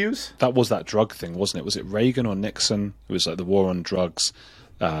excuse. That was that drug thing, wasn't it? Was it Reagan or Nixon? It was like the war on drugs.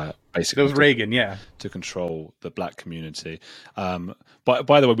 Basically, it was Reagan, yeah, to control the black community. But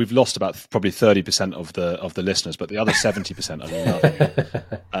by the way, we've lost about probably 30% of the listeners, but the other 70% are loving it.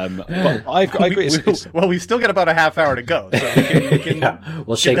 But I agree. We've still got about a half hour to go, so we can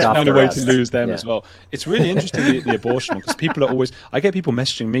we'll shake off the way rest. to lose them as well. It's really interesting the abortion one, because people are always. I get people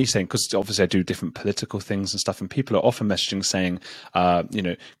messaging me saying, because obviously I do different political things and stuff, and people are often messaging saying,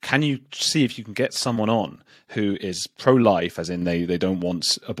 can you see if you can get someone on who is pro-life, as in they don't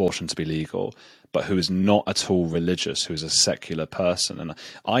want abortion abortion to be legal, but who is not at all religious, who is a secular person. And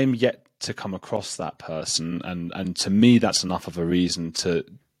I am yet to come across that person. And to me, that's enough of a reason to,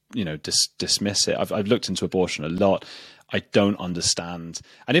 dismiss it. I've looked into abortion a lot. I don't understand.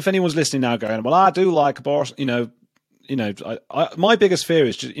 And if anyone's listening now going, well, I do like abortion, my biggest fear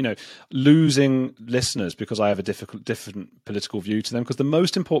is just, losing listeners because I have a different political view to them. Because the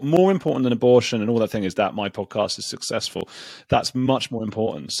more important than abortion and all that thing is that my podcast is successful. That's much more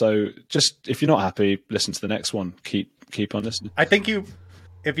important. So just, if you're not happy, listen to the next one. Keep on listening. I think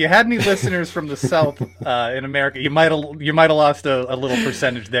if you had any listeners from the South in America, you might have lost a little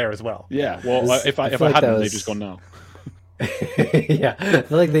percentage there as well. Yeah. Well, if I hadn't, they've just gone now. Yeah, I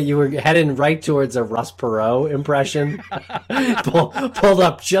feel like that you were heading right towards a Ross Perot impression, pulled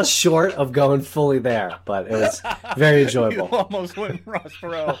up just short of going fully there, but it was very enjoyable. You almost went Ross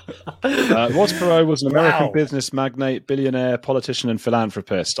Perot. Ross Perot was an American business magnate, billionaire, politician, and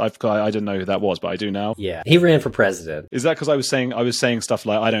philanthropist. I didn't know who that was, but I do now. Yeah, he ran for president. Is that because I was saying stuff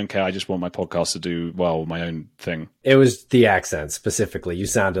like, I don't care, I just want my podcast to do well, my own thing? It was the accent specifically. You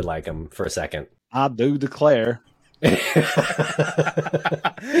sounded like him for a second. I do declare. If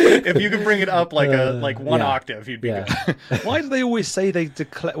you could bring it up like one octave, you'd be good. Why do they always say they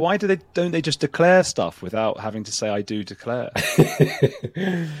declare? Why don't they just declare stuff without having to say I do declare?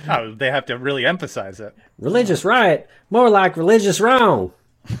 Oh, they have to really emphasize it. Religious right, more like religious wrong.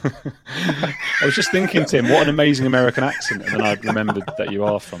 I was just thinking, Tim, what an amazing American accent, and then I remembered that you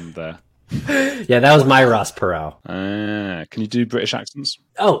are from there. Yeah, that was my Ross Perot. Can you do British accents?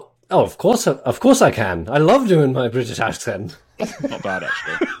 Oh, of course I can. I love doing my British accent. Not bad,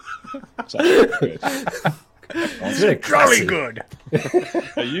 actually. It's actually good. It's jolly good.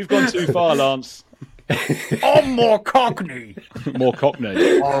 You've gone too far, Lance. I'm more Cockney. More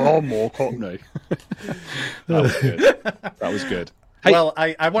Cockney. I'm more Cockney. That was good. Hey. Well,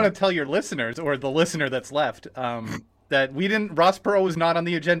 I want to tell your listeners, or the listener that's left, that Ross Perot was not on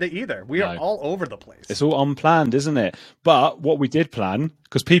the agenda either. We are all over the place. It's all unplanned, isn't it? But what we did plan,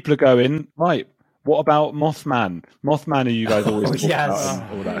 because people are going, right, what about Mothman? Mothman, are you guys always talking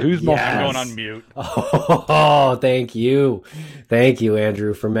about all that? Who's Mothman? I'm going on mute. Oh, thank you. Thank you,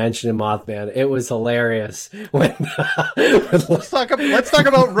 Andrew, for mentioning Mothman. It was hilarious. Let's talk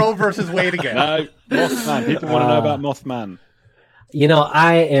about Roe versus Wade again. No, Mothman. People want to know about Mothman.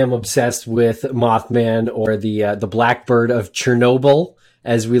 I am obsessed with Mothman, or the Blackbird of Chernobyl,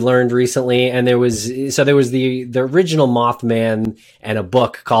 as we learned recently. And there was the original Mothman and a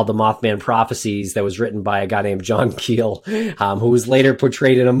book called The Mothman Prophecies that was written by a guy named John Keel, who was later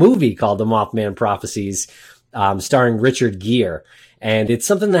portrayed in a movie called The Mothman Prophecies, starring Richard Gere. And it's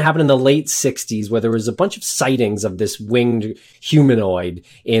something that happened in the late 60s, where there was a bunch of sightings of this winged humanoid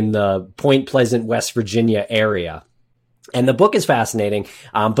in the Point Pleasant, West Virginia area. And the book is fascinating,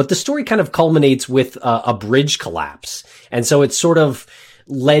 but the story kind of culminates with a bridge collapse. And so it sort of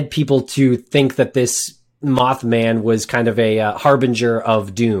led people to think that this Mothman was kind of a harbinger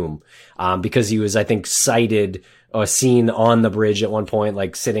of doom, because he was, I think, sighted or seen on the bridge at one point,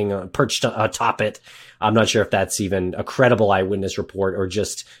 like sitting perched atop it. I'm not sure if that's even a credible eyewitness report or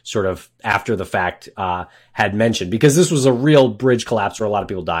just sort of after the fact had mentioned, because this was a real bridge collapse where a lot of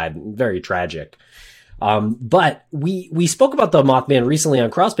people died. Very tragic. But we spoke about the Mothman recently on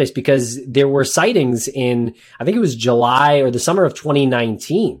Crawlspace because there were sightings in, I think it was July or the summer of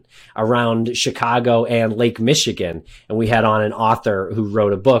 2019 around Chicago and Lake Michigan. And we had on an author who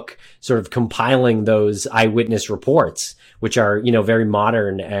wrote a book sort of compiling those eyewitness reports, which are, very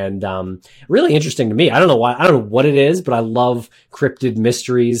modern and, really interesting to me. I don't know what it is, but I love cryptid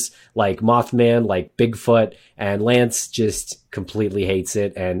mysteries like Mothman, like Bigfoot, and Lance just completely hates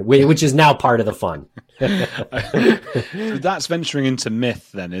it, and which is now part of the fun. That's venturing into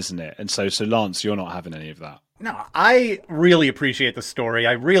myth then, isn't it? And so Lance, you're not having any of that. No, I really appreciate the story.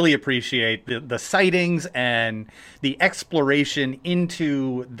 I really appreciate the sightings and the exploration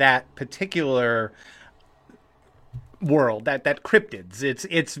into that particular world, that cryptids.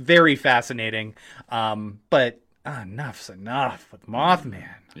 It's very fascinating. But enough's enough with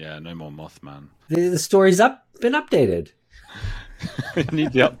Mothman. Yeah, no more Mothman. The story's been updated. We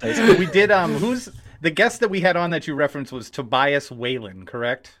need the updates. We did. Who's the guest that we had on that you referenced was Tobias Whalen,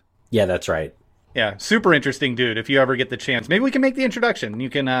 correct? Yeah, that's right. Yeah, super interesting dude. If you ever get the chance, maybe we can make the introduction. You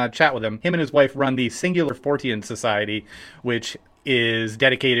can chat with him. Him and his wife run the Singular Fortean Society, which is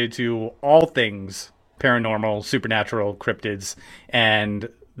dedicated to all things paranormal, supernatural, cryptids. And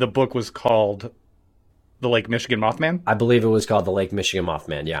the book was called The Lake Michigan Mothman? I believe it was called The Lake Michigan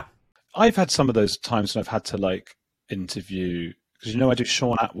Mothman, yeah. I've had some of those times when I've had to interview, because I do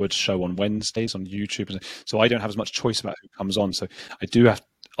Sean Atwood's show on Wednesdays on YouTube, so I don't have as much choice about who comes on. So I do have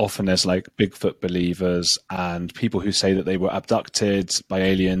often there's like Bigfoot believers and people who say that they were abducted by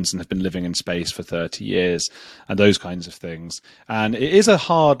aliens and have been living in space for 30 years and those kinds of things. And it is a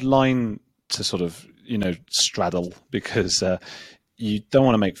hard line to sort of, straddle, because you don't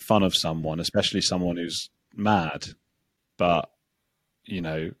want to make fun of someone, especially someone who's mad. But,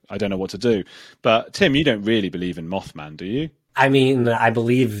 I don't know what to do. But Tim, you don't really believe in Mothman, do you? I mean, I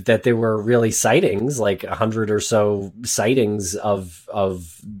believe that there were really sightings, like 100 or so sightings of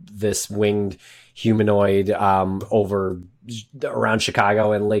this winged humanoid over around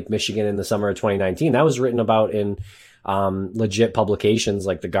Chicago and Lake Michigan in the summer of 2019. That was written about in legit publications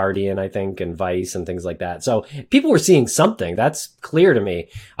like The Guardian, I think, and Vice and things like that. So people were seeing something. That's clear to me.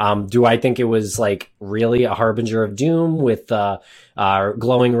 Do I think it was like really a harbinger of doom with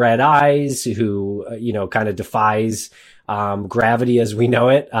glowing red eyes who, kind of defies gravity as we know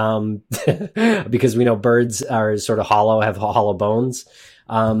it, because we know birds are sort of have hollow bones.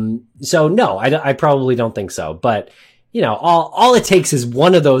 So no, I probably don't think so. But, all it takes is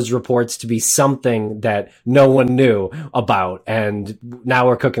one of those reports to be something that no one knew about. And now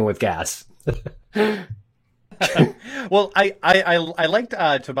we're cooking with gas. Well, I liked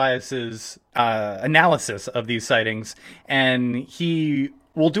Tobias's analysis of these sightings, and he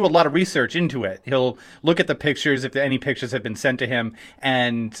will do a lot of research into it. He'll look at the pictures, if any pictures have been sent to him.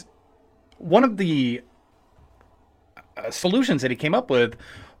 And one of the solutions that he came up with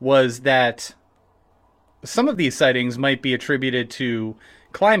was that some of these sightings might be attributed to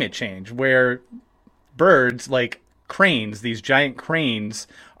climate change, where birds like cranes, these giant cranes,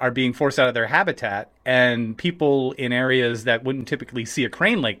 are being forced out of their habitat, and people in areas that wouldn't typically see a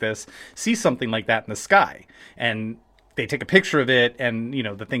crane like this see something like that in the sky. And they take a picture of it, and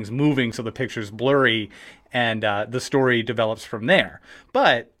the thing's moving, so the picture's blurry, and the story develops from there.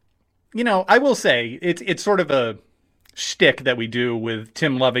 But I will say it's sort of a shtick that we do with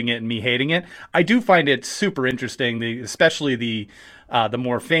Tim loving it and me hating it. I do find it super interesting, especially the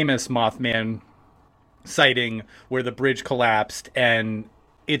more famous Mothman sighting where the bridge collapsed. And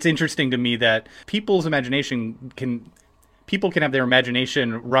it's interesting to me that people can have their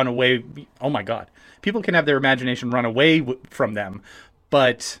imagination run away. Oh my God. People can have their imagination run away from them,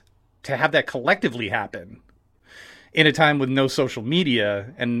 but to have that collectively happen in a time with no social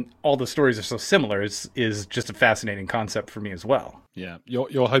media and all the stories are so similar is just a fascinating concept for me as well. Yeah,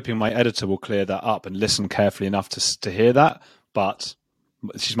 you're hoping my editor will clear that up and listen carefully enough to hear that, but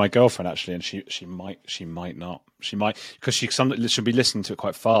she's my girlfriend actually, and she might not. She might, because she'll be listening to it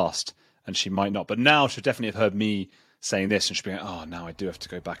quite fast, and she might not. But now she'll definitely have heard me saying this, and she'll be like, oh, now I do have to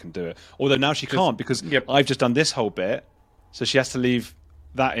go back and do it. Although now she can't, because I've just done this whole bit, so she has to leave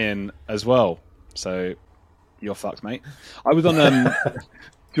that in as well. So you're fucked, mate. I was on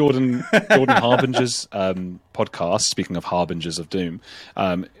Jordan Harbinger's podcast, speaking of Harbingers of Doom,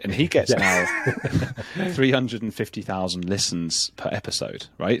 and he gets now 350,000 listens per episode,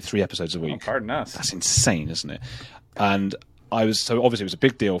 right? 3 episodes a week. Oh, pardon us. That's insane, isn't it? And obviously it was a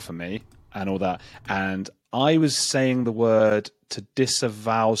big deal for me and all that. And I was saying the word to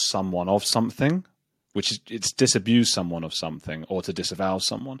disavow someone of something, which is it's disabuse someone of something or to disavow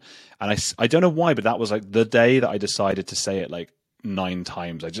someone. And I don't know why, but that was like the day that I decided to say it like 9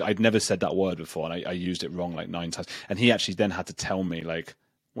 times. I'd never said that word before, and I used it wrong like 9 times. And he actually then had to tell me, like,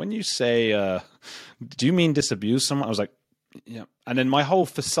 when you say, do you mean disabuse someone? I was like, yeah. And then my whole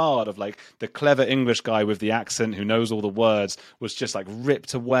facade of like the clever English guy with the accent who knows all the words was just like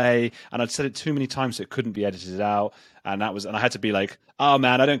ripped away. And I'd said it too many times so it couldn't be edited out. And I had to be like, oh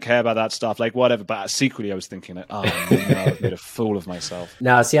man, I don't care about that stuff, like whatever. But secretly I was thinking like, oh no, I've made a fool of myself.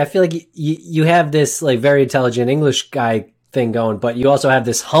 Now, see, I feel like you have this like very intelligent English guy thing going, but you also have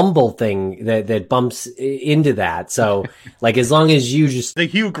this humble thing that bumps into that. So like, as long as you just the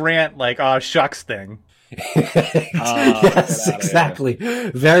Hugh Grant, like, oh shucks thing. Yes, exactly.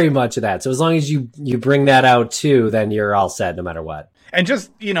 Very much of that. So as long as you bring that out too, then you're all set no matter what. And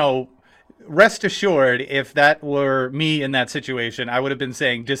just, rest assured, if that were me in that situation, I would have been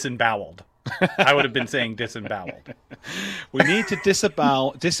saying disemboweled. I would have been saying disemboweled. We need to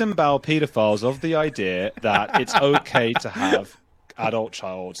disembowel pedophiles of the idea that it's okay to have adult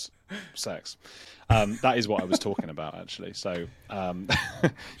child sex. That is what I was talking about, actually. So,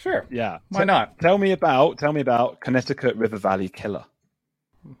 sure, yeah. Why not? Tell me about Connecticut River Valley Killer.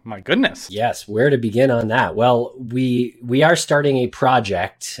 My goodness. Yes, where to begin on that? Well, we are starting a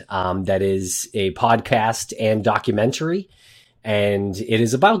project that is a podcast and documentary, and it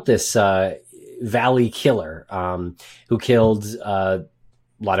is about this Valley Killer who killed a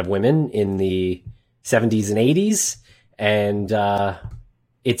lot of women in the 70s and 80s, and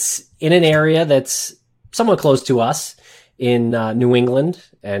it's in an area that's somewhat close to us in New England,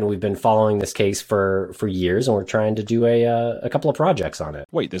 and we've been following this case for years, and we're trying to do a couple of projects on it.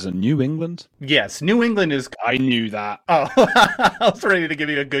 Wait, there's a New England? Yes, New England is... I knew that. Oh, I was ready to give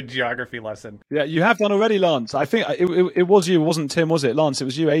you a good geography lesson. Yeah, you have done already, Lance. I think it was you, it wasn't Tim, was it? Lance, it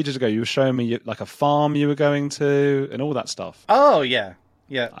was you ages ago. You were showing me like a farm you were going to and all that stuff. Oh, yeah.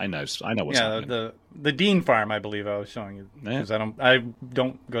 Yeah, I know what's happening. The Dean farm, I believe I was showing you, because I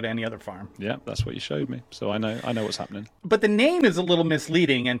don't go to any other farm. Yeah, that's what you showed me, so I know what's happening. But the name is a little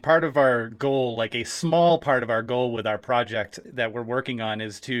misleading, and part of our goal, like a small part of our goal with our project that we're working on,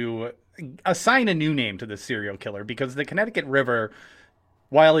 is to assign a new name to the serial killer, because the Connecticut River,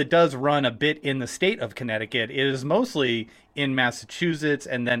 while it does run a bit in the state of Connecticut, it is mostly in Massachusetts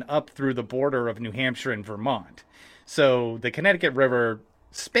and then up through the border of New Hampshire and Vermont. So the Connecticut River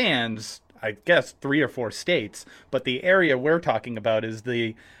spans, I guess, 3 or 4 states, but the area we're talking about is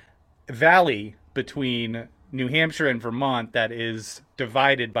the valley between New Hampshire and Vermont that is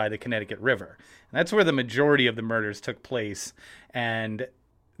divided by the Connecticut River. And that's where the majority of the murders took place. And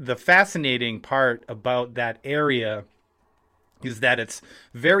the fascinating part about that area is that it's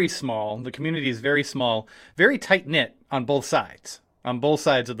very small. The community is very small, very tight-knit on both sides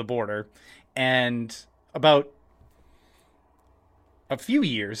of the border. And about a few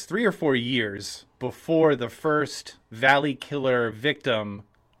years, 3 or 4 years before the first Valley Killer victim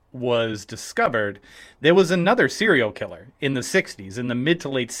was discovered, there was another serial killer in the 60s, in the mid to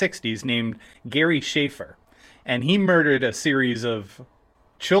late 60s, named Gary Schaefer. And he murdered a series of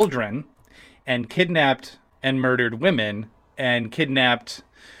children and kidnapped and murdered women and kidnapped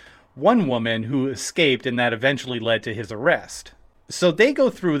one woman who escaped, and that eventually led to his arrest. So they go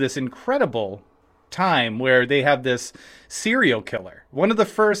through this incredible time where they have this serial killer. One of the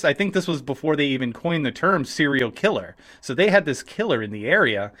first, I think this was before they even coined the term serial killer. So they had this killer in the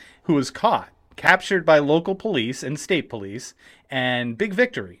area who was caught, captured by local police and state police, and big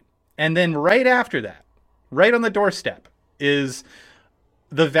victory. And then right after that, right on the doorstep, is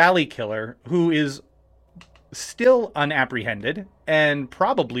the Valley Killer, who is still unapprehended and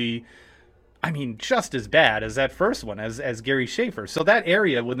probably, I mean, just as bad as that first one, as Gary Schaefer. So that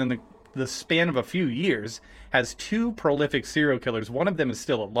area within the span of a few years has 2 prolific serial killers. One of them is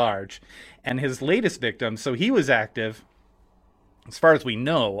still at large, and his latest victim, so he was active, as far as we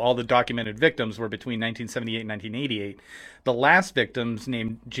know, all the documented victims were between 1978 and 1988. The last victim's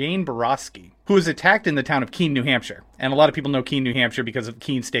named Jane Borowski, who was attacked in the town of Keene, New Hampshire. And a lot of people know Keene, New Hampshire because of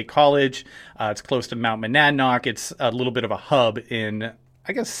Keene State College. It's close to Mount Monadnock. It's a little bit of a hub in,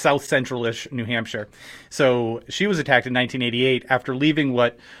 I guess, south central-ish New Hampshire. So she was attacked in 1988 after leaving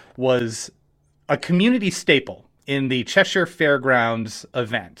what was a community staple in the Cheshire Fairgrounds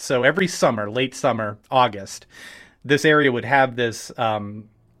event. So every summer, late summer, August, this area would have this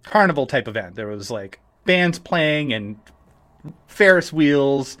carnival type event. There was like bands playing and Ferris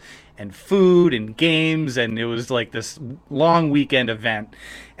wheels and food and games, and it was like this long weekend event.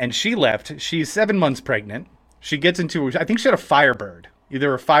 And she left. She's 7 months pregnant. She gets into, I think she had a Firebird,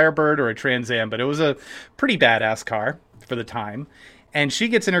 either a Firebird or a Trans Am, but it was a pretty badass car for the time. And she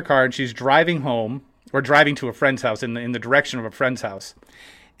gets in her car and she's driving home, or driving to a friend's house, in the direction of a friend's house.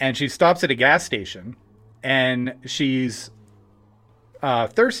 And she stops at a gas station, and she's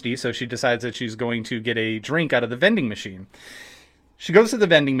thirsty, so she decides that she's going to get a drink out of the vending machine. She goes to the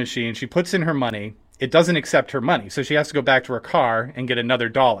vending machine, she puts in her money. It doesn't accept her money, so she has to go back to her car and get another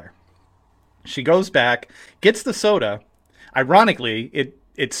 $1. She goes back, gets the soda. Ironically,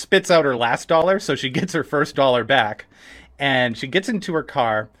 it spits out her last $1, so she gets her first $1 back. And she gets into her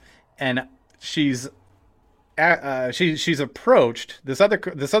car, and she's approached. This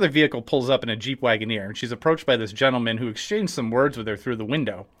other vehicle pulls up in a Jeep Wagoneer, and she's approached by this gentleman who exchanged some words with her through the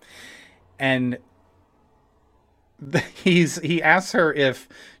window. And he asks her if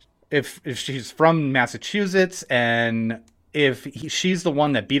she's from Massachusetts and if she's the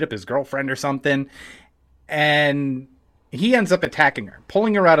one that beat up his girlfriend or something. And he ends up attacking her,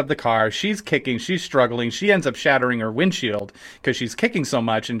 pulling her out of the car. She's kicking, she's struggling. She ends up shattering her windshield because she's kicking so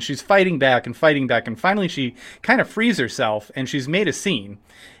much, and she's fighting back. And finally she kind of frees herself, and she's made a scene.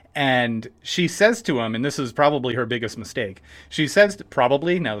 And she says to him, and this is probably her biggest mistake. She says,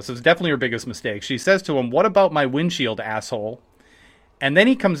 this is definitely her biggest mistake. She says to him, "What about my windshield, asshole?" And then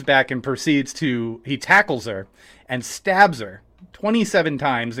he comes back and he tackles her and stabs her 27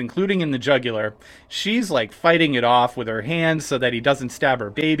 times, including in the jugular. She's like fighting it off with her hands so that he doesn't stab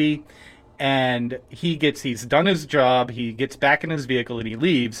her baby. And he's done his job. He gets back in his vehicle and he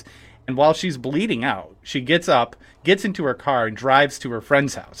leaves. And while she's bleeding out, she gets up, gets into her car, and drives to her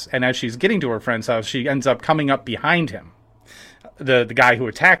friend's house. And as she's getting to her friend's house, she ends up coming up behind him, the guy who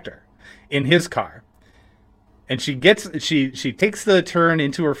attacked her, in his car. and she takes the turn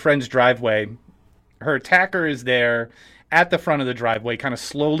into her friend's driveway. Her attacker is there at the front of the driveway, kind of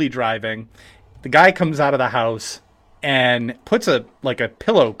slowly driving. The guy comes out of the house and puts a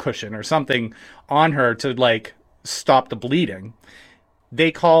pillow cushion or something on her to like stop the bleeding.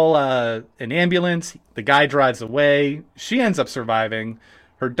 They call an ambulance. The guy drives away. She ends up surviving.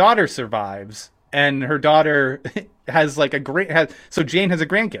 Her daughter survives, and her daughter has like so Jane has a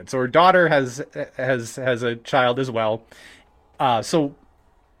grandkid. So her daughter has a child as well. So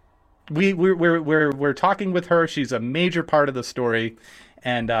we're talking with her. She's a major part of the story,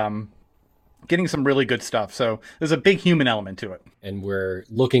 and getting some really good stuff. So there's a big human element to it. And we're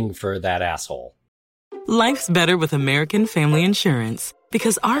looking for that asshole. Life's better with American Family Insurance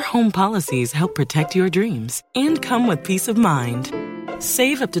because our home policies help protect your dreams and come with peace of mind.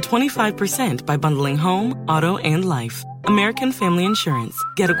 Save up to 25% by bundling home, auto, and life. American Family Insurance.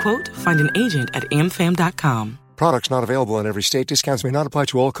 Get a quote, find an agent at amfam.com. Products not available in every state. Discounts may not apply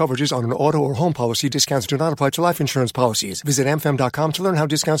to all coverages on an auto or home policy. Discounts do not apply to life insurance policies. Visit amfam.com to learn how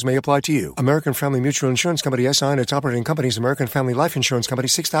discounts may apply to you. American Family Mutual Insurance Company, SI, and its operating companies, American Family Life Insurance Company,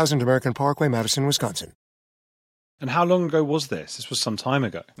 6000 American Parkway, Madison, Wisconsin. And how long ago was this? This was some time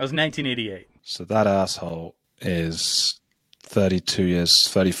ago. That was 1988. So that asshole is 34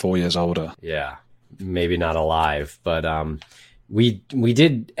 years older. Yeah, maybe not alive, but we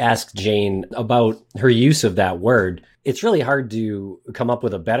did ask Jane about her use of that word. It's really hard to come up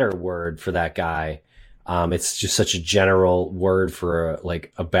with a better word for that guy. It's just such a general word for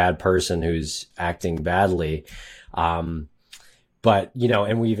a bad person who's acting badly. But,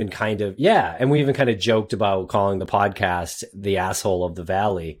 and we even kind of joked about calling the podcast The Asshole of the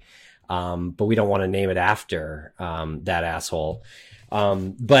Valley. But we don't want to name it after that asshole.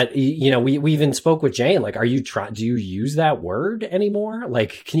 But we even spoke with Jane, like, do you use that word anymore?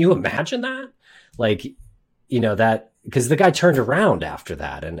 Like, can you imagine that? Like, that, because the guy turned around after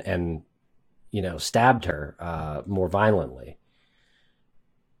that and stabbed her more violently.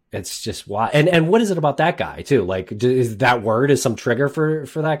 It's just why. And what is it about that guy too? Like, is that word is some trigger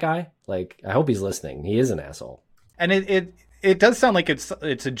for that guy? Like, I hope he's listening. He is an asshole. And it does sound like it's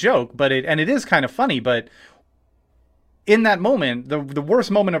a joke, but it is kind of funny. But in that moment, the worst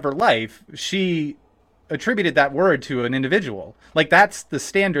moment of her life, she attributed that word to an individual. Like, that's the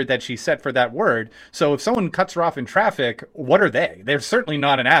standard that she set for that word. So if someone cuts her off in traffic, what are they? They're certainly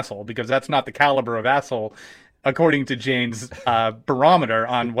not an asshole, because that's not the caliber of asshole, according to Jane's barometer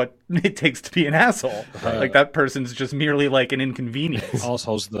on what it takes to be an asshole. Like, that person's just merely like an inconvenience.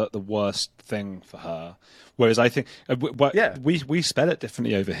 Asshole's the worst thing for her. Whereas I think we spell it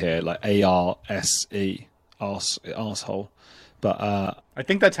differently over here, like ARSE, arsehole. But I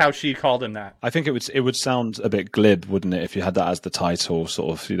think that's how she called him that. I think it would sound a bit glib, wouldn't it, if you had that as the title,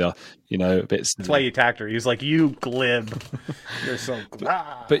 sort of, a bit. That's why you attacked her. He was like, "You glib, you're so glib."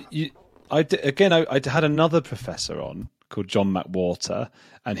 But I had another professor on called John McWhorter,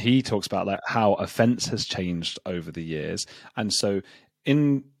 and he talks about like how offense has changed over the years, and so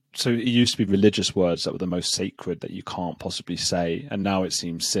it used to be religious words that were the most sacred that you can't possibly say, and now it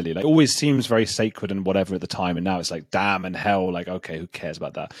seems silly. Like, it always seems very sacred and whatever at the time, and now it's like damn and hell. Like, okay, who cares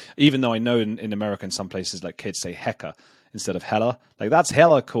about that? Even though I know in America, in some places, like, kids say hecka instead of hella. Like, that's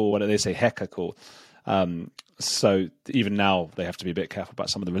hella cool when they say hecka cool. So even now they have to be a bit careful about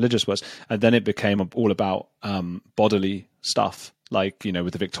some of the religious words. And then it became all about bodily stuff, like,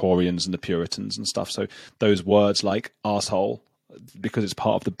 with the Victorians and the Puritans and stuff. So those words like arsehole, because it's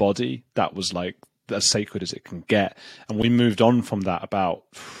part of the body, that was like as sacred as it can get. And we moved on from that about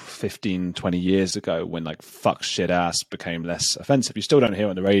 15, 20 years ago, when like fuck, shit, ass became less offensive. You still don't hear it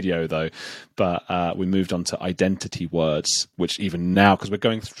on the radio though, but we moved on to identity words, which even now, because we're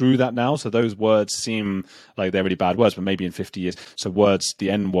going through that now, so those words seem like they're really bad words, but maybe in 50 years, so words,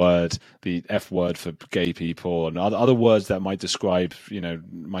 the N word, the F word for gay people, and other words that might describe,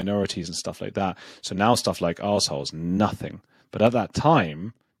 minorities and stuff like that. So now stuff like arsehole's nothing. But at that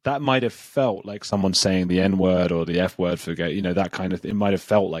time, that might have felt like someone saying the N word or the F word for gay, that kind of thing. It might have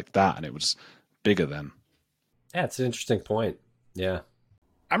felt like that, and it was bigger then. Yeah, it's an interesting point. Yeah.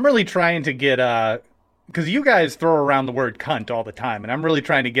 I'm really trying to get, because you guys throw around the word cunt all the time, and I'm really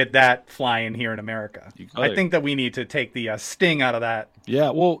trying to get that flying here in America. I think that we need to take the sting out of that.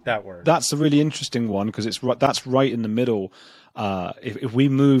 Yeah, well, that word. That's a really interesting one, because that's right in the middle. If we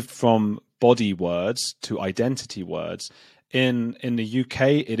moved from body words to identity words, in the UK,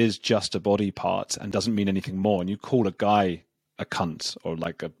 it is just a body part and doesn't mean anything more. And you call a guy a cunt or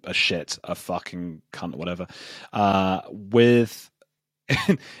like a shit, a fucking cunt, whatever.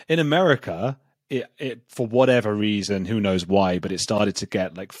 In America, it for whatever reason, who knows why, but it started to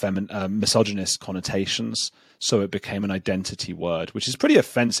get like misogynist connotations. So it became an identity word, which is pretty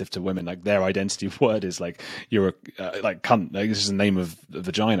offensive to women. Like their identity word is like, you're a like cunt. Like, this is the name of the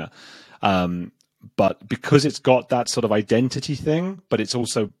vagina. But because it's got that sort of identity thing, but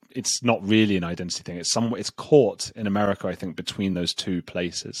it's not really an identity thing. It's caught in America, I think, between those two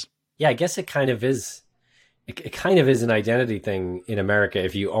places. Yeah, I guess it kind of is. It kind of is an identity thing in America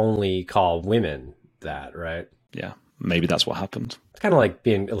if you only call women that, right? Yeah, maybe that's what happened. It's kind of like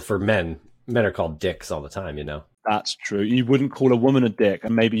being for men. Men are called dicks all the time, you know? That's true. You wouldn't call a woman a dick,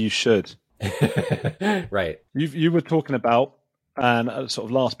 and maybe you should. Right. You were talking about, and a sort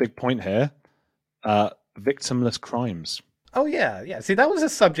of last big point here, victimless crimes. Oh, yeah. See, that was a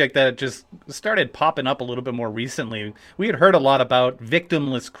subject that just started popping up a little bit more recently. We had heard a lot about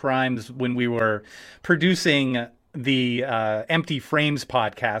victimless crimes when we were producing the Empty Frames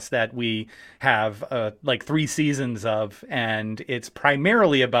podcast that we have like 3 seasons of, and it's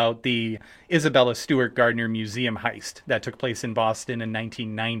primarily about the Isabella Stewart Gardner Museum heist that took place in Boston in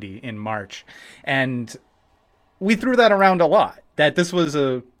 1990 in March. And we threw that around a lot, that this was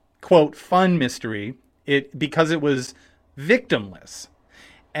a, quote, fun mystery because it was victimless.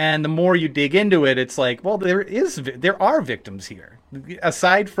 And the more you dig into it, it's like, well, there are victims here.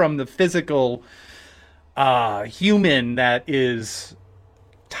 Aside from the physical human that is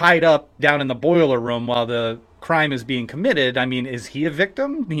tied up down in the boiler room while the crime is being committed, I mean, is he a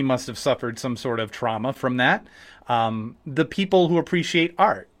victim? He must have suffered some sort of trauma from that. The people who appreciate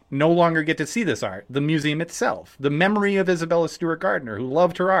art no longer get to see this art. The museum itself, the memory of Isabella Stewart Gardner, who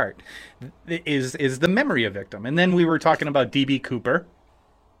loved her art, is the memory of victim. And then we were talking about D.B. Cooper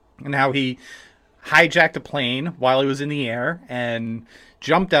and how he hijacked a plane while he was in the air and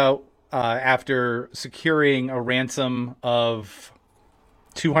jumped out after securing a ransom of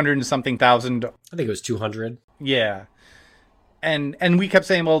 200 and something thousand. I think it was 200. Yeah. And we kept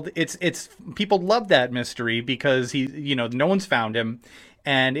saying, well, it's people love that mystery because no one's found him,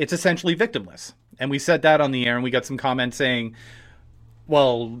 and it's essentially victimless. And we said that on the air, and we got some comments saying,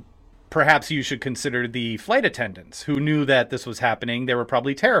 well, perhaps you should consider the flight attendants who knew that this was happening. They were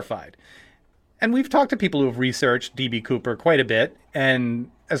probably terrified. And we've talked to people who have researched D.B. Cooper quite a bit,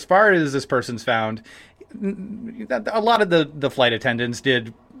 and as far as this person's found, a lot of the flight attendants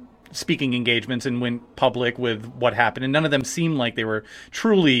did speaking engagements and went public with what happened, and none of them seemed like they were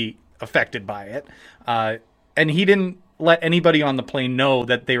truly affected by it. And he didn't let anybody on the plane know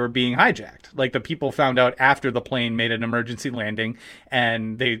that they were being hijacked. Like, the people found out after the plane made an emergency landing,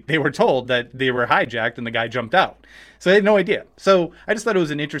 and they were told that they were hijacked, and the guy jumped out. So they had no idea. So I just thought it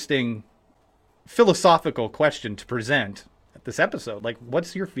was an interesting philosophical question to present at this episode. Like,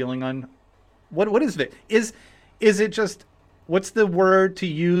 what's your feeling on what is it? Is it just, what's the word to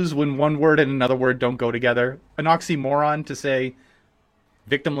use when one word and another word don't go together? An oxymoron to say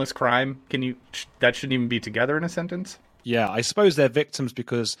victimless crime? That shouldn't even be together in a sentence? Yeah, I suppose they're victims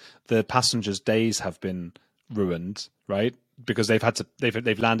because the passengers' days have been ruined, right? Because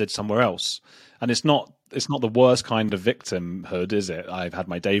they've landed somewhere else, and it's not the worst kind of victimhood, is it? I've had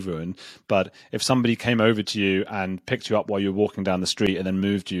my day ruined. But if somebody came over to you and picked you up while you were walking down the street and then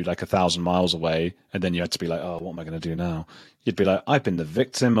moved you like 1,000 miles away, and then you had to be like, oh, what am I going to do now? You'd be like, I've been the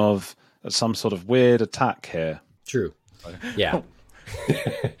victim of some sort of weird attack here. True. Yeah.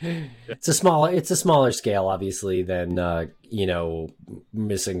 It's a smaller scale, obviously, than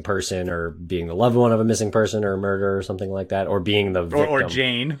missing person or being the loved one of a missing person or a murder or something like that, or being the victim. Or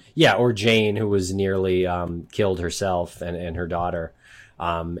Jane. Yeah, or Jane, who was nearly killed herself and her daughter.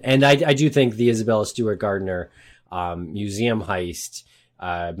 And I do think the Isabella Stewart Gardner museum heist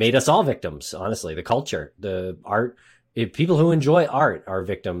made us all victims. Honestly, the culture, the art. People who enjoy art are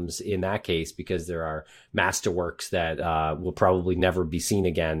victims in that case, because there are masterworks that will probably never be seen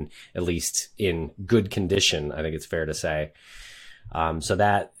again, at least in good condition, I think it's fair to say. So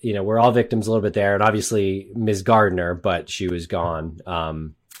that, we're all victims a little bit there. And obviously Ms. Gardner, but she was gone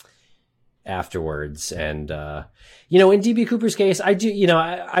afterwards. And, in D.B. Cooper's case, I do,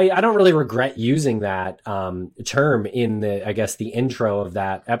 I don't really regret using that term in the intro of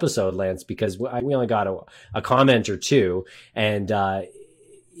that episode, Lance, because we only got a comment or two. And, I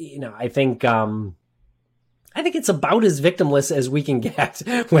think it's about as victimless as we can get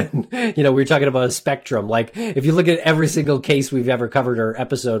when, we're talking about a spectrum. Like, if you look at every single case we've ever covered or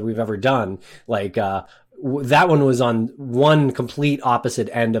episode we've ever done, like, that one was on one complete opposite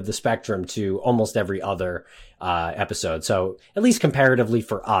end of the spectrum to almost every other episode. So at least comparatively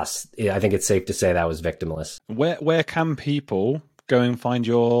for us, I think it's safe to say that was victimless. Where can people go and find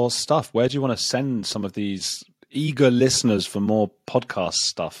your stuff? Where do you want to send some of these eager listeners for more podcast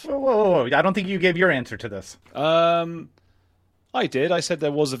stuff. Whoa. I don't think you gave your answer to this. I did. I said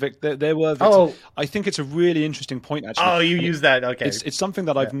there was a there were victims. Oh. I think it's a really interesting point, actually. Oh, you used that. Okay. It's something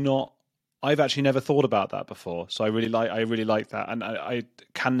that I've actually never thought about that before. So I really like that. And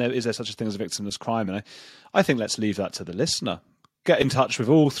is there such a thing as a victimless crime? And I think let's leave that to the listener. Get in touch with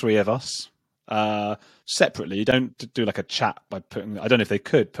all three of us separately. You don't do like a chat by putting. I don't know if they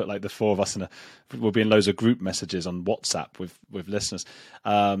could put like the four of us we'll be in loads of group messages on WhatsApp with listeners.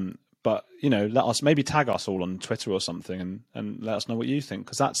 But, let us maybe tag us all on Twitter or something and let us know what you think.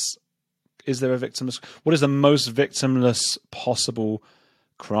 Because is there a victimless? What is the most victimless possible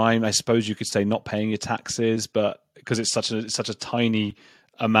crime? I suppose you could say not paying your taxes, but because it's such a tiny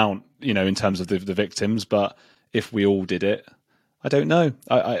amount, in terms of the victims. But if we all did it, I don't know.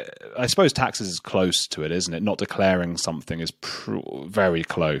 I suppose taxes is close to it, isn't it? Not declaring something is very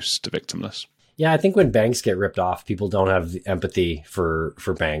close to victimless. Yeah, I think when banks get ripped off, people don't have empathy for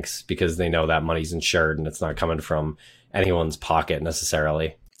banks because they know that money's insured and it's not coming from anyone's pocket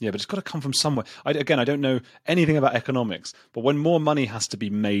necessarily. Yeah, but it's got to come from somewhere. I don't know anything about economics, but when more money has to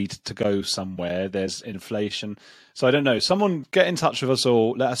be made to go somewhere, there's inflation. So I don't know. Someone get in touch with us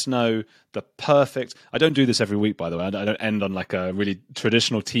all. Let us know the perfect... I don't do this every week, by the way. I don't end on like a really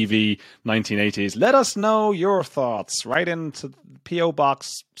traditional TV 1980s. Let us know your thoughts. Write into P.O.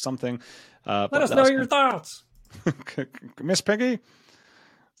 Box something. Let us know your thoughts. Miss Piggy?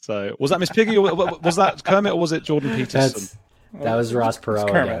 So was that Miss Piggy or was that Kermit or was it Jordan Peterson? That was Ross Perot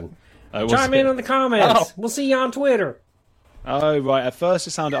again. Chime in the comments. Oh. We'll see you on Twitter. Oh, right. At first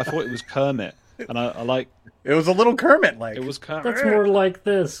I thought it was Kermit. And I like... It was a little Kermit-like. It was Kermit. That's more like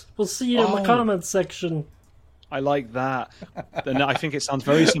this. We'll see you in the comments section. I like that. And I think it sounds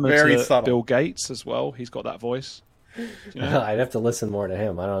very similar to subtle. Bill Gates as well. He's got that voice. I'd have to listen more to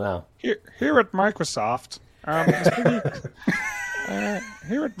him. I don't know. Here at Microsoft... here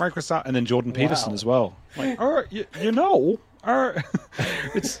at Microsoft... And then Jordan Peterson as well. Like,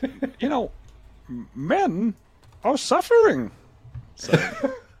 it's, men are suffering. So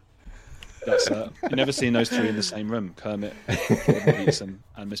that's you never seen those three in the same room: Kermit, Jordan Peterson,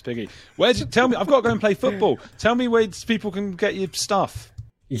 and Miss Piggy. Tell me, I've got to go and play football. Tell me where people can get your stuff.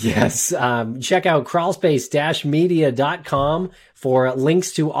 Yes, check out crawlspace-media.com for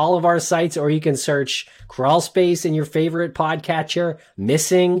links to all of our sites, or you can search Crawlspace in your favorite podcatcher,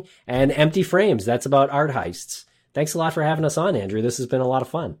 Missing, and Empty Frames. That's about art heists. Thanks a lot for having us on, Andrew. This has been a lot of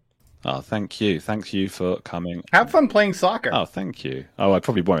fun. Oh, thank you. Thank you for coming. Have fun playing soccer. Oh, thank you. Oh, I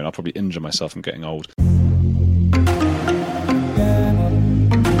probably won't. I'll probably injure myself from getting old.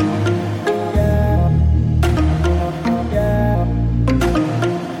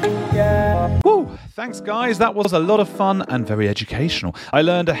 Woo! Thanks, guys. That was a lot of fun and very educational. I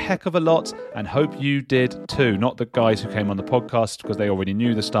learned a heck of a lot and hope you did too. Not the guys who came on the podcast because they already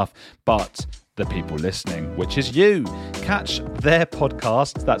knew the stuff, but the people listening, which is you. Catch their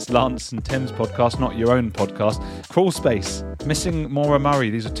podcast, that's Lance and Tim's podcast, not your own podcast, Crawlspace, Missing Maura Murray.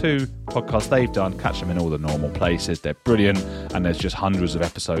 These are two podcasts they've done. Catch them in all the normal places. They're brilliant, and there's just hundreds of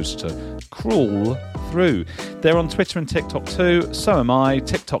episodes to crawl through. They're on Twitter and TikTok too. So am I.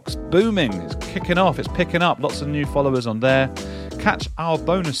 TikTok's booming. It's kicking off. It's picking up. Lots of new followers on there. Catch our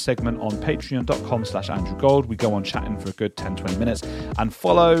bonus segment on patreon.com/Andrew Gold. We go on chatting for a good 10-20 minutes. And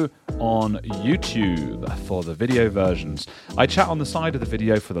follow on YouTube for the video versions. I chat on the side of the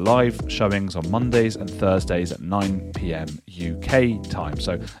video for the live showings on Mondays and Thursdays at 9 p.m. UK time.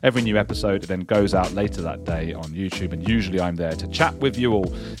 So every new episode then goes out later that day on YouTube, and usually I'm there to chat with you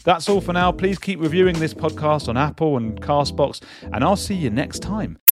all. That's all for now. Please keep reviewing this podcast on Apple and Castbox, and I'll see you next time.